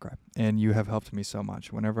 yeah, I'm going to cry. And you have helped me so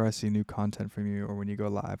much. Whenever I see new content from you or when you go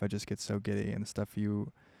live, I just get so giddy, and the stuff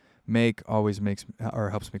you make always makes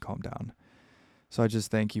or helps me calm down. So I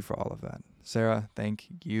just thank you for all of that. Sarah, thank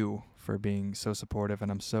you for being so supportive,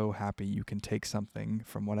 and I'm so happy you can take something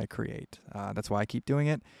from what I create. That's why I keep doing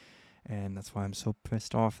it, and that's why I'm so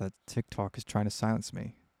pissed off that TikTok is trying to silence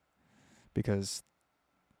me. Because,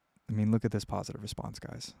 I mean, look at this positive response,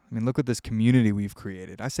 guys. I mean, look at this community we've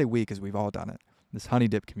created. I say we because we've all done it. This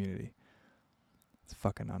Honeydip community. It's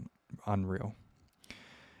fucking unreal.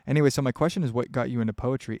 Anyway, so my question is, what got you into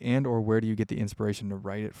poetry, and or where do you get the inspiration to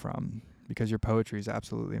write it from? Because your poetry is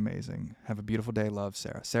absolutely amazing. Have a beautiful day. Love,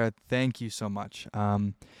 Sarah. Sarah, thank you so much.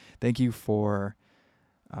 Thank you for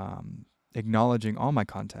acknowledging all my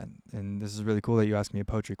content. And this is really cool that you asked me a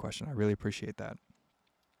poetry question. I really appreciate that.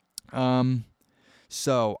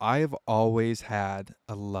 So I have always had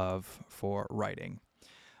a love for writing.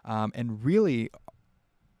 And really,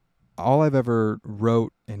 all I've ever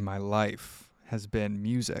wrote in my life has been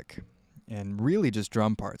music, and really just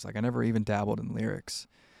drum parts. Like, I never even dabbled in lyrics.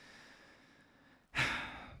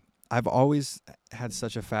 I've always had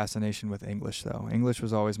such a fascination with English, though. English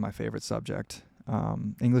was always my favorite subject.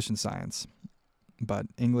 English and science. But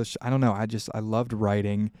English, I don't know. I loved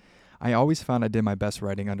writing. I always found I did my best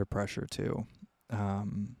writing under pressure, too.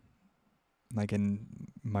 Like in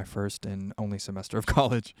my first and only semester of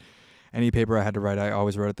college. Any paper I had to write, I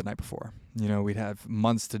always wrote it the night before. We'd have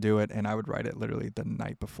months to do it, and I would write it literally the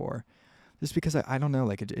night before. Just because I don't know,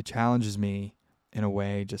 like it challenges me in a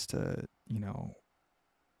way just to,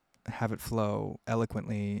 have it flow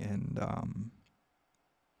eloquently, and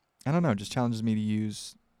I don't know, just challenges me to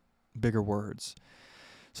use bigger words.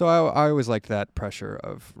 So I always liked that pressure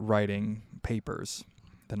of writing papers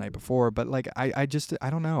the night before. But like I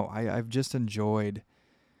don't know, I've just enjoyed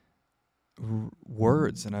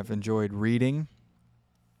words, and I've enjoyed reading.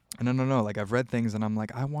 And I don't know, like I've read things and I'm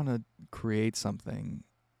like, I want to create something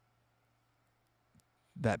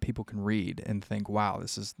that people can read and think, wow,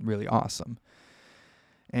 this is really awesome.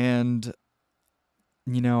 And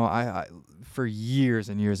I for years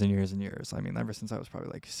and years and years and years, I mean, ever since I was probably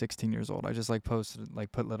like 16 years old, I just like posted,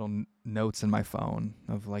 like put little notes in my phone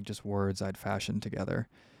of like just words I'd fashioned together.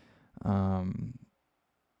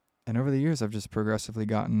 And over the years, I've just progressively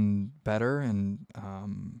gotten better, and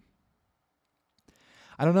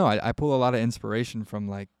I don't know. I pull a lot of inspiration from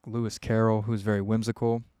like Lewis Carroll, who's very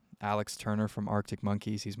whimsical. Alex Turner from Arctic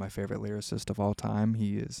Monkeys. He's my favorite lyricist of all time.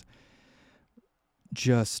 He is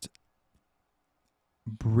just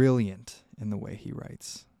brilliant in the way he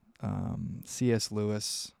writes. C.S.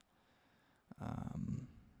 Lewis. Um,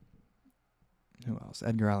 who else?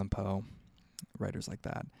 Edgar Allan Poe. Writers like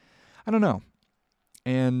that. I don't know.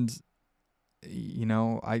 And,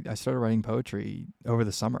 I started writing poetry over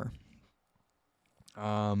the summer.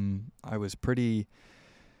 I was pretty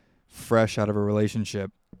fresh out of a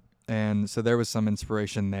relationship. And so there was some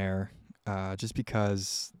inspiration there, just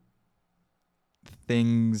because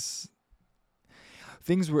things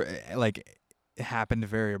were like happened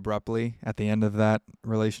very abruptly at the end of that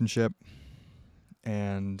relationship,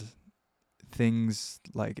 and things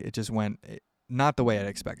like it just went not the way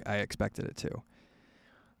I expected it to.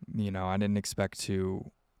 I didn't expect to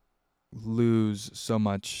lose so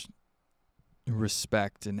much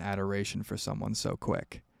respect and adoration for someone so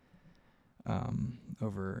quick,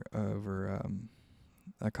 over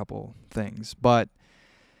a couple things. But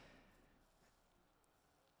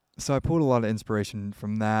so I pulled a lot of inspiration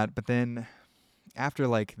from that, but then after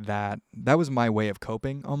like that was my way of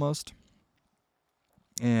coping almost.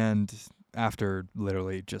 And after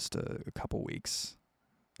literally just a couple weeks,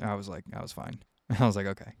 I was fine. I was like,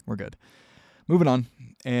 okay, we're good. Moving on.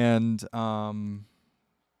 And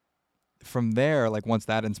from there, like once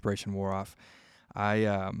that inspiration wore off,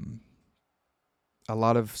 a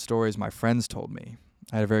lot of stories my friends told me.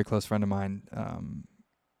 I had a very close friend of mine,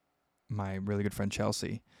 my really good friend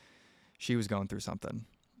Chelsea. She was going through something,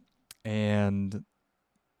 and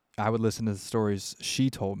I would listen to the stories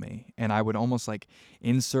she told me, and I would almost like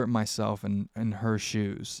insert myself in her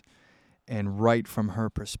shoes and write from her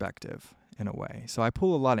perspective in a way. So I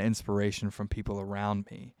pull a lot of inspiration from people around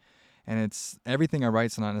me, and it's everything I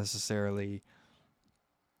write's not necessarily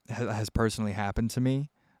has personally happened to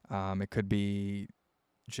me. It could be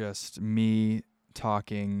just me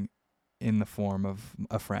talking in the form of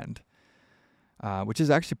a friend, which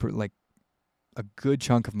is actually like a good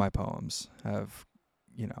chunk of my poems have,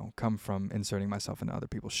 come from inserting myself into other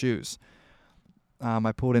people's shoes.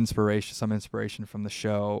 I pulled some inspiration from the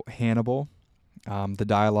show Hannibal. The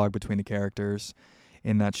dialogue between the characters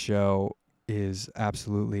in that show is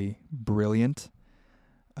absolutely brilliant.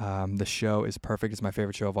 The show is perfect. It's my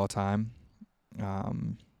favorite show of all time.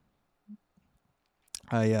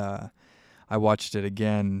 I watched it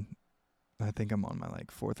again. I think I'm on my like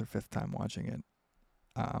fourth or fifth time watching it.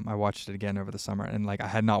 I watched it again over the summer, and like I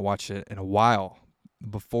had not watched it in a while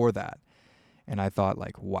before that, and I thought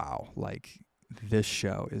like, wow, like this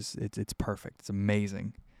show it's perfect. It's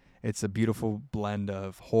amazing. It's a beautiful blend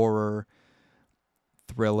of horror,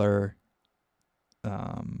 thriller,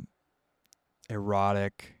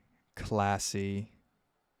 erotic, classy.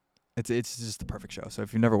 It's just the perfect show. So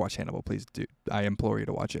if you've never watched Hannibal, please do. I implore you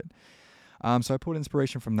to watch it. So I pulled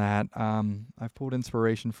inspiration from that. I've pulled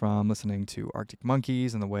inspiration from listening to Arctic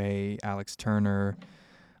Monkeys and the way Alex Turner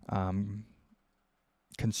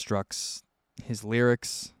constructs his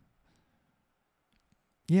lyrics.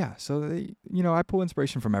 Yeah, so I pull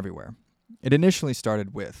inspiration from everywhere. It initially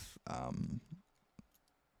started with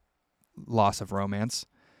loss of romance,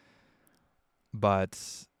 but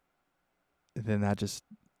then that just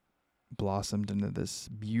blossomed into this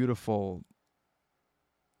beautiful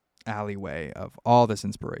alleyway of all this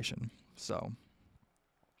inspiration. So,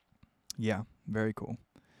 yeah, very cool.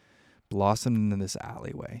 Blossomed into this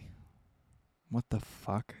alleyway. What the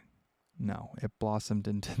fuck? No, it blossomed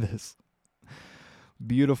into this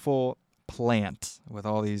beautiful plant with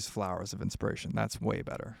all these flowers of inspiration. That's way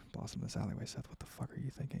better. Blossom this alleyway. Seth, what the fuck are you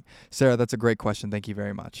thinking? Sarah, that's a great question. Thank you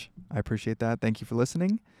very much. I appreciate that. Thank you for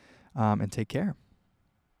listening, and take care.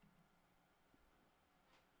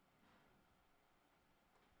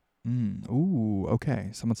 Ooh, okay.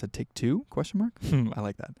 Someone said take two? Question mark? I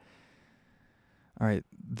like that. All right.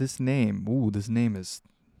 This name is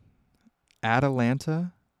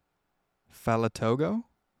Atalanta Falatogo.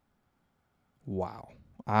 Wow.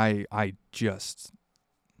 I'm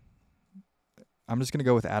just going to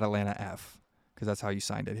go with Atalanta F because that's how you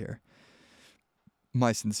signed it here.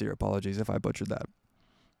 My sincere apologies if I butchered that.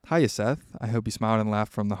 Hiya, Seth. I hope you smiled and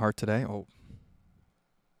laughed from the heart today. Oh,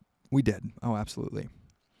 we did. Oh, absolutely.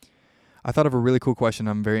 I thought of a really cool question.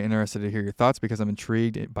 I'm very interested to hear your thoughts because I'm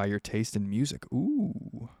intrigued by your taste in music.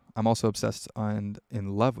 Ooh. I'm also obsessed and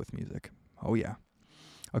in love with music. Oh, yeah.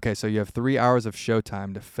 Okay, so you have 3 hours of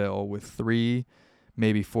showtime to fill with 3,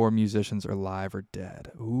 maybe 4 musicians are live or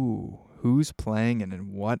dead. Ooh. Who's playing and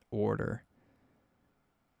in what order?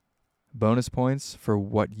 Bonus points for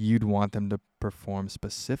what you'd want them to perform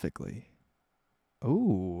specifically.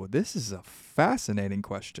 Ooh, this is a fascinating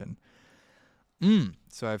question.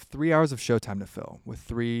 So I have 3 hours of showtime to fill with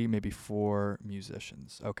 3, maybe 4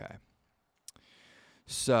 musicians. Okay.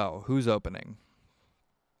 So who's opening?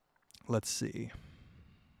 Let's see.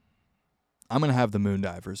 I'm gonna have the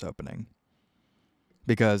Moondivers opening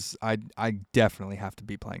because I definitely have to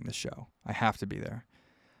be playing this show. I have to be there,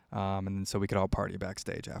 and then so we could all party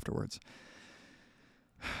backstage afterwards.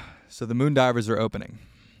 So the Moondivers are opening.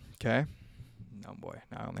 Okay. Oh boy,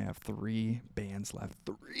 now I only have 3 bands left.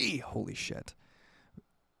 3. Holy shit.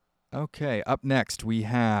 Okay, up next we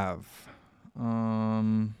have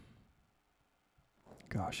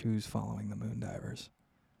gosh, who's following the Moondivers?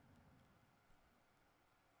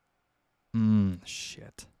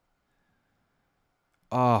 Shit.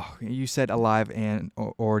 Oh, you said alive and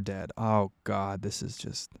or dead. Oh god, this is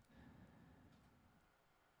just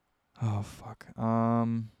oh fuck.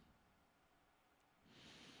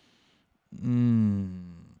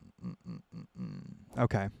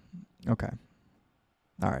 Okay. Okay.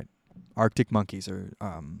 All right. Arctic Monkeys are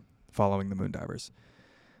following the Moondivers.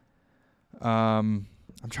 I'm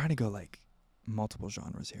trying to go like multiple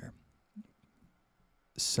genres here.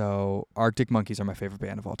 So Arctic Monkeys are my favorite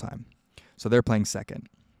band of all time. So they're playing second.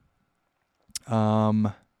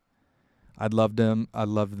 I'd love them. I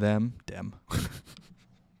love them. Dem.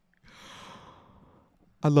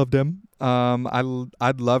 I love them.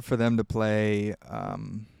 I'd love for them to play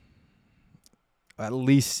at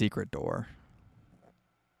least Secret Door.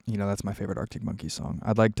 You know, that's my favorite Arctic Monkeys song.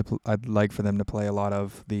 I'd like for them to play a lot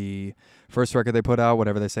of the first record they put out,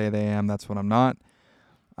 Whatever They Say They Am, That's What I'm Not.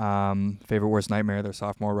 Favorite Worst Nightmare, their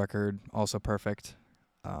sophomore record, also perfect.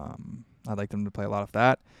 I'd like them to play a lot of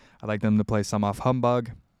that. I'd like them to play some off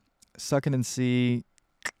Humbug. Suckin' and See.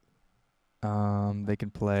 They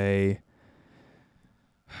can play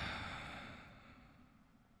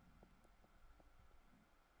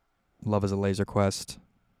Love is a Laser Quest.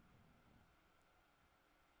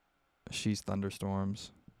 She's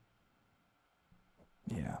Thunderstorms.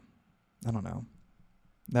 Yeah. I don't know.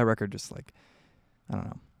 That record just like, I don't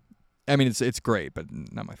know. I mean, it's great, but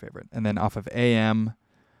not my favorite. And then off of AM,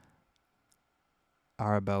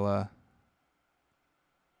 Arabella,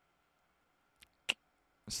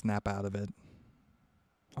 Snap Out of It,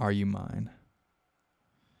 Are You Mine?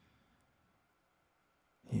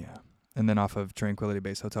 Yeah. And then off of Tranquility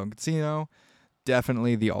Base Hotel and Casino,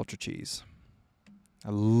 definitely the Ultra Cheese. I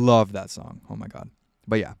love that song. Oh my god.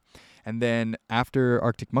 But yeah. And then after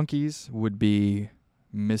Arctic Monkeys would be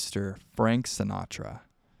Mr. Frank Sinatra.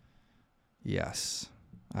 Yes.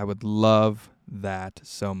 I would love that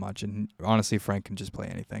so much. And honestly, Frank can just play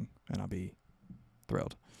anything, and I'll be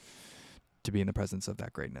thrilled to be in the presence of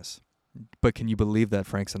that greatness. But can you believe that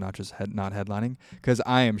Frank Sinatra's not headlining? Because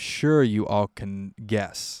I am sure you all can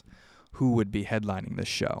guess who would be headlining this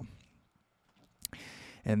show.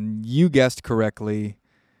 And you guessed correctly.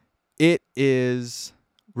 It is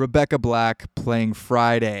Rebecca Black playing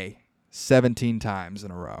Friday 17 times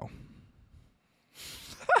in a row.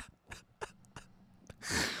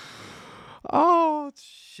 Oh,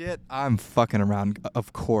 shit. I'm fucking around.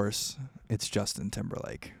 Of course, it's Justin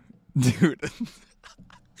Timberlake. Dude.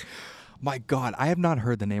 My God, I have not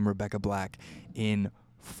heard the name Rebecca Black in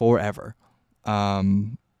forever. Oh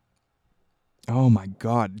my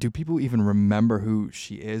God. Do people even remember who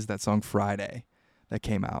she is? That song Friday that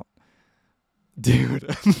came out.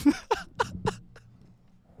 Dude.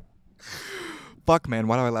 Fuck, man.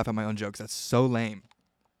 Why do I laugh at my own jokes? That's so lame.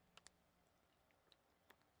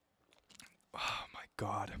 Oh my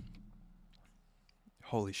God.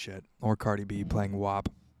 Holy shit. Or Cardi B playing WAP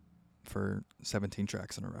for 17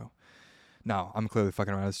 tracks in a row. No, I'm clearly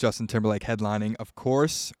fucking around. It's Justin Timberlake headlining, of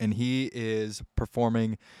course, and he is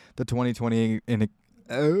performing the 2020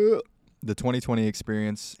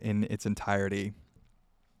 experience in its entirety.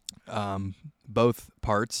 Both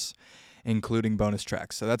parts, including bonus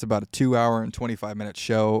tracks. So that's about a 2-hour and 25-minute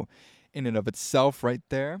show in and of itself right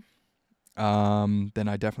there. Then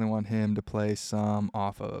I definitely want him to play some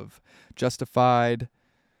off of Justified,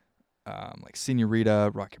 like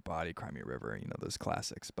Senorita, Rock Your Body, Cry Me a River, you know, those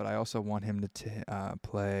classics. But I also want him to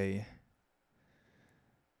play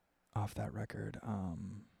off that record.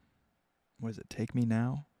 What is it? Take Me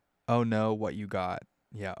Now? Oh No, What You Got.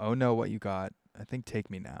 Yeah, Oh No, What You Got. I think Take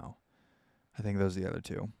Me Now. I think those are the other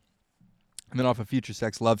two. And then off of Future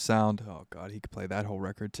Sex, Love Sound. Oh God, he could play that whole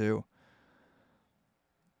record too.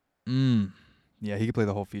 Yeah, he could play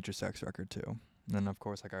the whole Future Sex record too. And then of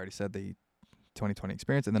course, like I already said, the 2020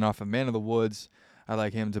 experience. And then off of Man of the Woods, I'd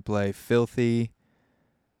like him to play Filthy,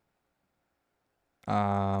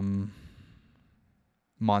 Montana,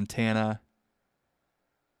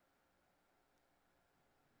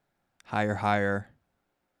 Higher, higher.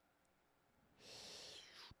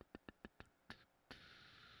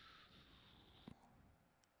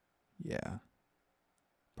 Yeah,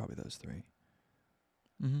 probably those three.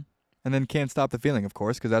 Mm-hmm. And then Can't Stop the Feeling, of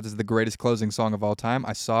course, because that is the greatest closing song of all time.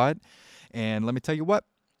 I saw it, and let me tell you what,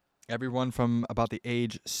 everyone from about the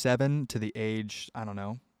age 7 to the age, I don't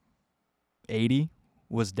know, 80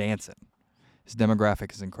 was dancing. His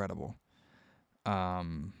demographic is incredible.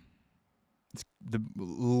 It's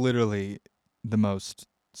literally the most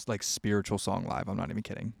like spiritual song live. I'm not even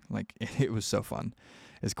kidding. Like it was so fun.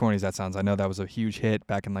 As corny as that sounds, I know that was a huge hit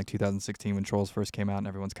back in like 2016 when Trolls first came out, and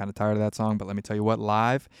everyone's kind of tired of that song. But let me tell you what,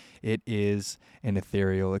 live, it is an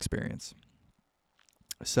ethereal experience.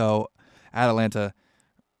 So, Atalanta,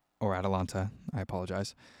 I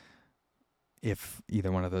apologize if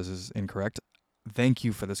either one of those is incorrect. Thank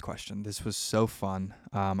you for this question. This was so fun.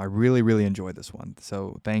 I really, really enjoyed this one.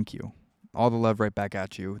 So thank you. All the love right back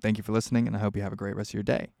at you. Thank you for listening, and I hope you have a great rest of your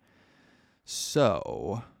day.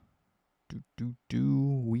 So,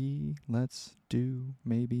 let's do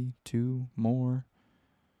maybe 2 more.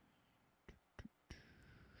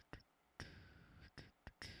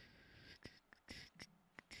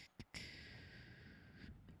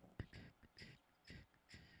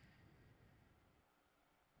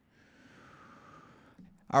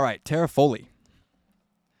 All right, Tara Foley.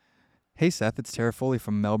 Hey Seth, it's Tara Foley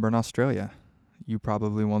from Melbourne, Australia. You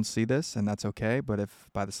probably won't see this, and that's okay, but if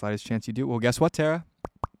by the slightest chance you do, well, guess what, Tara?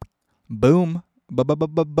 Boom.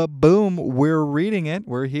 Boom. We're reading it.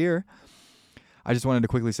 We're here. I just wanted to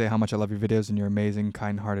quickly say how much I love your videos and your amazing,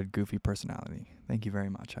 kind-hearted, goofy personality. Thank you very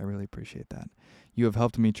much. I really appreciate that. You have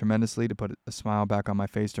helped me tremendously to put a smile back on my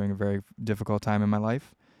face during a very difficult time in my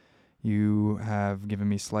life. You have given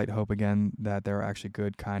me slight hope again that there are actually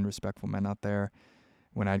good, kind, respectful men out there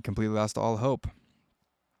when I'd completely lost all hope.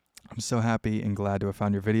 I'm so happy and glad to have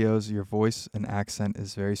found your videos. Your voice and accent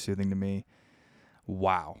is very soothing to me.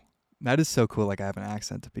 Wow. That is so cool, like I have an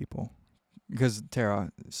accent to people. Because,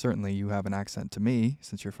 Tara, certainly you have an accent to me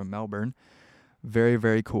since you're from Melbourne. Very,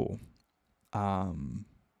 very cool.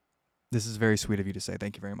 This is very sweet of you to say.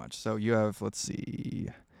 Thank you very much. So you have, let's see,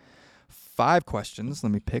 5 questions.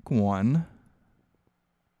 Let me pick one.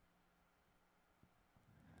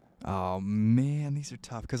 Oh, man, these are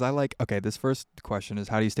tough. Because this first question is,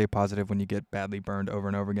 how do you stay positive when you get badly burned over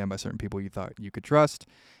and over again by certain people you thought you could trust?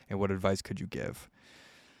 And what advice could you give?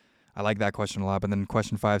 I like that question a lot. But then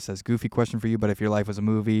question 5 says, goofy question for you, but if your life was a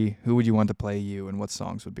movie, who would you want to play you and what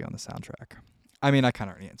songs would be on the soundtrack? I mean, I kind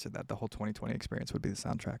of already answered that. The whole 2020 experience would be the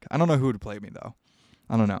soundtrack. I don't know who would play me, though.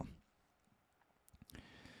 I don't know.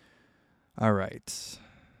 All right.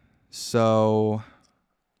 So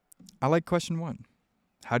I like question 1.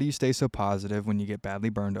 How do you stay so positive when you get badly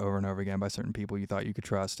burned over and over again by certain people you thought you could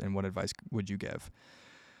trust, and what advice would you give?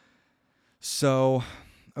 So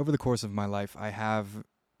over the course of my life, I have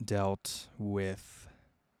dealt with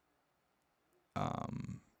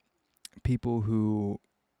people who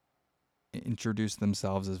introduce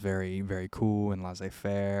themselves as very, very cool and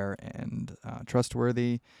laissez-faire and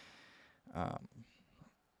trustworthy.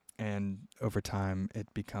 And over time,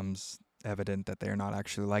 it becomes evident that they're not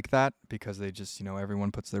actually like that, because they just,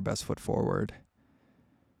 everyone puts their best foot forward.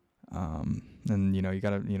 And, you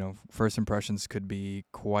gotta, first impressions could be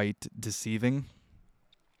quite deceiving.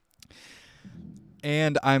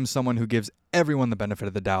 And I'm someone who gives everyone the benefit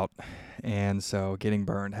of the doubt. And so getting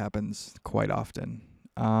burned happens quite often.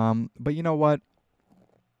 But you know what?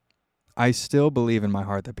 I still believe in my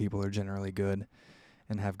heart that people are generally good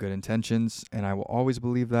and have good intentions, and I will always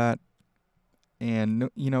believe that. And,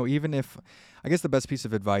 even if, I guess the best piece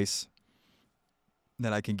of advice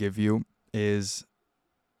that I can give you is,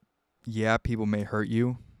 yeah, people may hurt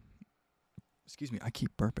you. Excuse me, I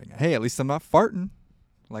keep burping. Hey, at least I'm not farting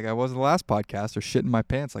like I was in the last podcast, or shitting my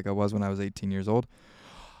pants like I was when I was 18 years old.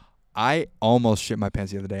 I almost shit my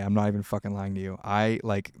pants the other day. I'm not even fucking lying to you.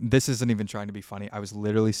 This isn't even trying to be funny. I was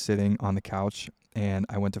literally sitting on the couch and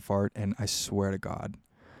I went to fart, and I swear to God,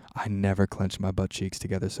 I never clenched my butt cheeks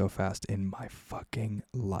together so fast in my fucking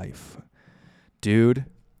life. Dude,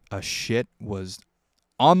 a shit was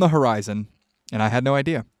on the horizon and I had no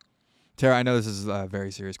idea. Tara, I know this is a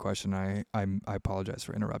very serious question. I apologize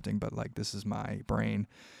for interrupting, but this is my brain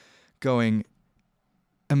going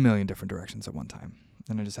a million different directions at one time.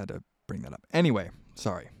 And I just had to bring that up. Anyway,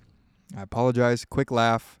 sorry. I apologize. Quick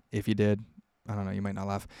laugh if you did. I don't know, you might not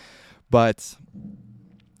laugh. But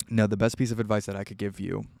no, the best piece of advice that I could give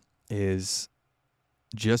you is,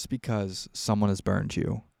 just because someone has burned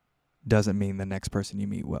you doesn't mean the next person you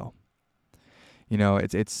meet will.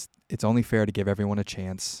 It's only fair to give everyone a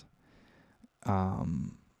chance.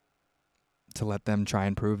 to let them try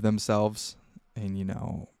and prove themselves and,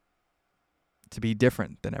 to be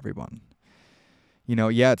different than everyone.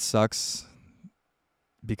 Yeah, it sucks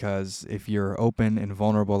because if you're open and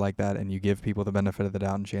vulnerable like that and you give people the benefit of the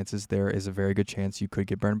doubt and chances, there is a very good chance you could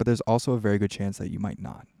get burned, but there's also a very good chance that you might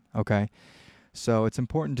not. Okay? So it's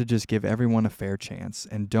important to just give everyone a fair chance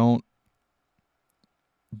and don't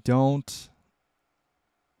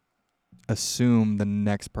assume the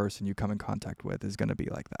next person you come in contact with is going to be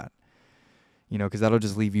like that. Because that'll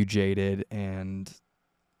just leave you jaded, and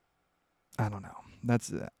I don't know.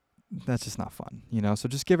 That's just not fun, So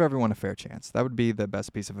just give everyone a fair chance. That would be the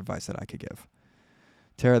best piece of advice that I could give.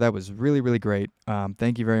 Tara, that was really, really great.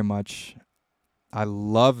 Thank you very much. I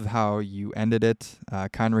love how you ended it.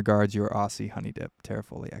 Kind regards, your Aussie Honeydip, Tara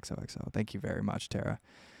Foley, XOXO. Thank you very much, Tara.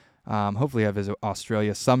 Hopefully I visit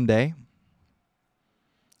Australia someday.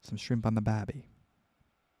 Some shrimp on the babby.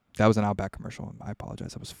 That was an Outback commercial. I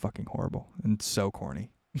apologize. That was fucking horrible and so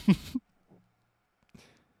corny.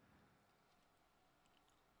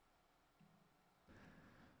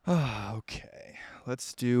 Okay.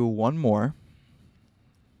 Let's do one more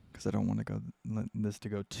because I don't want to let this to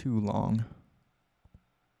go too long.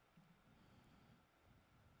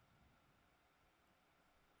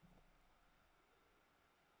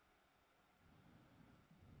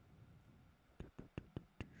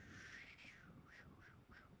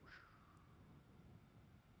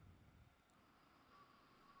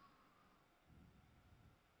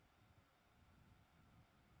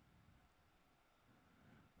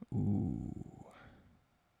 Ooh.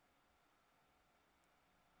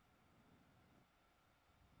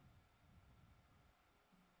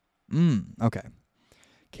 Okay.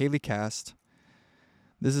 Kaylee Cast.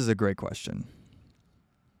 This is a great question.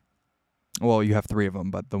 Well, you have 3 of them,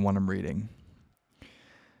 but the one I'm reading.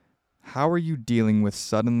 How are you dealing with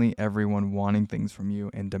suddenly everyone wanting things from you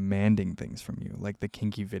and demanding things from you, like the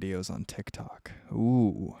kinky videos on TikTok?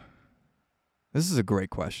 Ooh. This is a great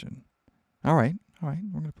question. All right. We're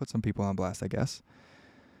going to put some people on blast, I guess.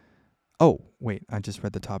 Oh, wait. I just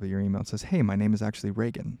read the top of your email. It says, hey, my name is actually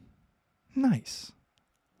Reagan. Nice.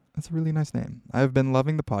 That's a really nice name. I've been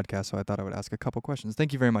loving the podcast, so I thought I would ask a couple questions.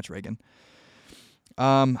 Thank you very much, Reagan.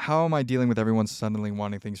 How am I dealing with everyone suddenly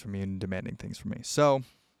wanting things from me and demanding things from me? So,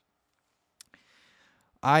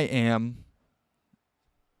 I am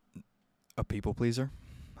a people pleaser.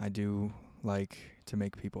 I do like to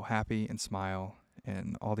make people happy and smile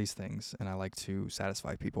and all these things, and I like to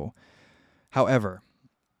satisfy people. However,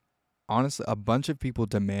 honestly, a bunch of people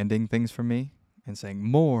demanding things from me and saying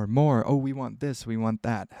more, oh, we want this, we want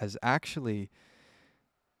that, has actually,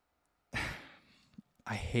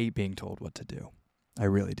 I hate being told what to do. I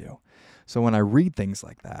really do. So when I read things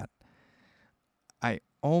like that, I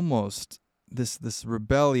almost, this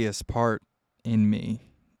rebellious part in me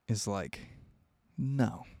is like,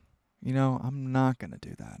 no, I'm not going to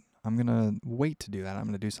do that. I'm going to wait to do that. I'm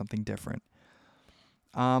going to do something different.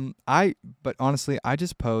 But honestly, I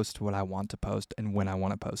just post what I want to post and when I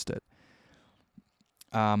want to post it.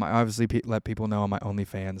 I obviously let people know on my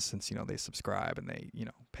OnlyFans, since, they subscribe and they,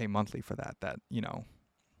 pay monthly for that,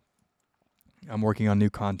 I'm working on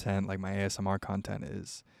new content. Like my ASMR content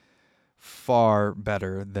is far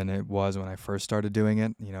better than it was when I first started doing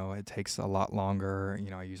it. It takes a lot longer.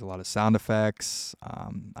 I use a lot of sound effects.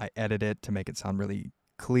 I edit it to make it sound really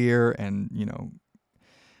clear and,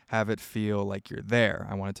 have it feel like you're there.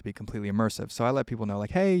 I want it to be completely immersive. So I let people know,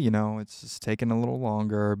 like, hey, it's just taking a little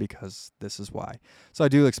longer because this is why. So I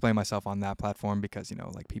do explain myself on that platform because,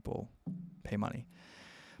 like, people pay money.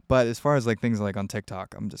 But as far as like things like on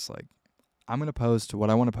TikTok, I'm just like, I'm going to post what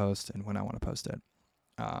I want to post and when I want to post it.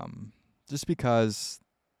 Just because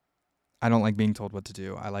I don't like being told what to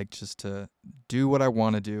do. I like just to do what I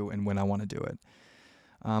want to do and when I want to do it.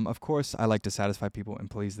 Of course, I like to satisfy people and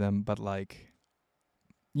please them, but like,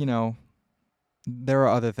 there are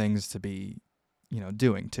other things to be,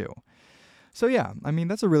 doing too. So yeah, I mean,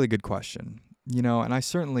 that's a really good question, and I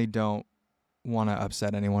certainly don't want to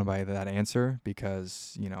upset anyone by that answer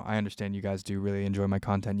because, I understand you guys do really enjoy my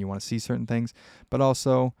content. You want to see certain things, but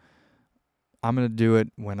also I'm going to do it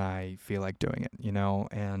when I feel like doing it,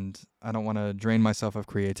 and I don't want to drain myself of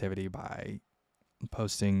creativity by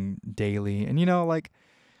posting daily. And, like,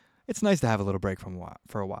 it's nice to have a little break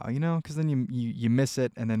for a while, because then you miss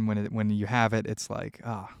it. And then when you have it, it's like,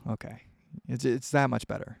 okay, it's that much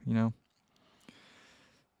better,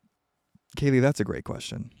 Kaylee, that's a great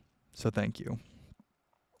question. So thank you.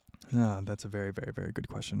 That's a very, very, very good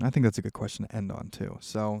question. I think that's a good question to end on too.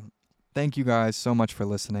 So thank you guys so much for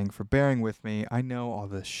listening, for bearing with me. I know all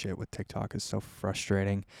this shit with TikTok is so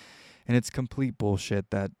frustrating, and it's complete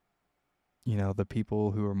bullshit that the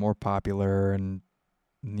people who are more popular and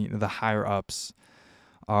the higher ups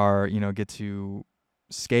are, get to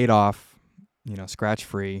skate off, scratch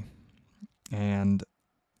free. And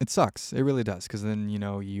it sucks. It really does. Because then,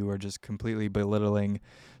 you are just completely belittling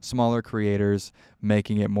smaller creators,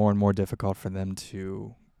 making it more and more difficult for them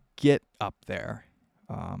to get up there.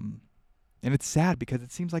 And it's sad because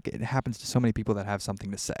it seems like it happens to so many people that have something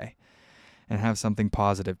to say and have something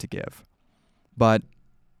positive to give. But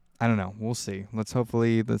I don't know. We'll see. Let's hope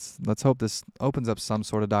this opens up some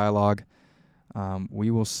sort of dialogue. We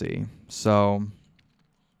will see. So,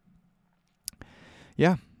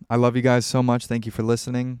 yeah, I love you guys so much. Thank you for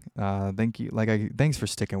listening. Thanks for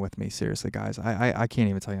sticking with me. Seriously, guys. I can't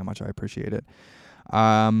even tell you how much I appreciate it.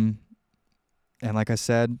 And like I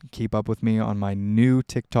said, keep up with me on my new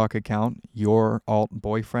TikTok account, Your Alt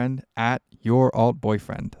Boyfriend, at Your Alt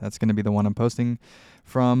Boyfriend. That's going to be the one I'm posting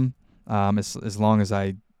from. As long as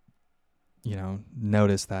I,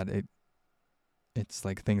 notice that it's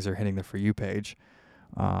like things are hitting the For You page.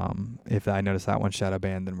 If I notice that one shadow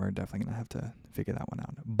banned, then we're definitely going to have to figure that one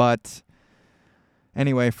out. But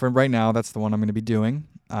anyway, for right now, that's the one I'm going to be doing.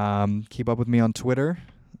 Keep up with me on Twitter.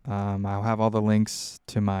 I'll have all the links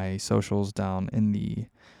to my socials down in the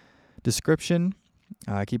description.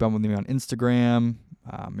 Keep up with me on Instagram.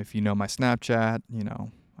 If you know my Snapchat,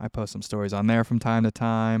 I post some stories on there from time to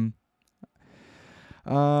time.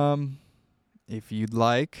 If you'd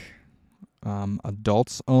like,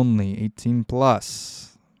 adults only, 18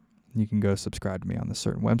 plus, you can go subscribe to me on this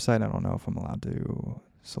certain website. I don't know if I'm allowed to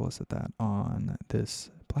solicit that on this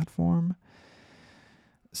platform.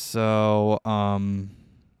 So,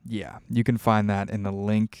 yeah, you can find that in the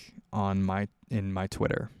link in my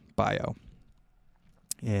Twitter bio.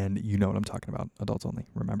 And you know what I'm talking about. Adults only.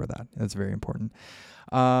 Remember that. That's very important.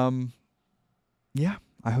 Yeah,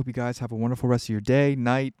 I hope you guys have a wonderful rest of your day,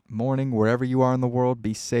 night, morning, wherever you are in the world.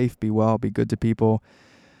 Be safe, be well, be good to people.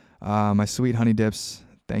 My sweet Honeydips,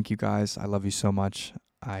 thank you guys. I love you so much.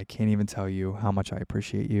 I can't even tell you how much I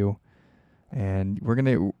appreciate you. And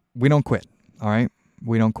we don't quit, all right?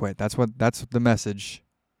 We don't quit. That's the message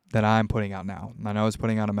that I'm putting out now. I know I was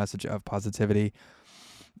putting out a message of positivity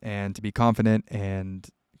and to be confident and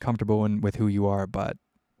comfortable with who you are, but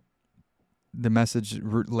the message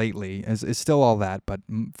lately is still all that, but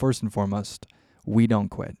first and foremost, we don't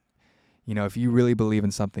quit. If you really believe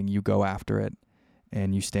in something, you go after it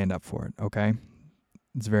and you stand up for it, okay?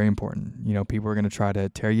 It's very important. People are going to try to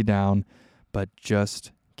tear you down, but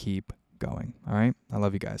just keep going, all right? I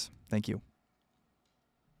love you guys. Thank you.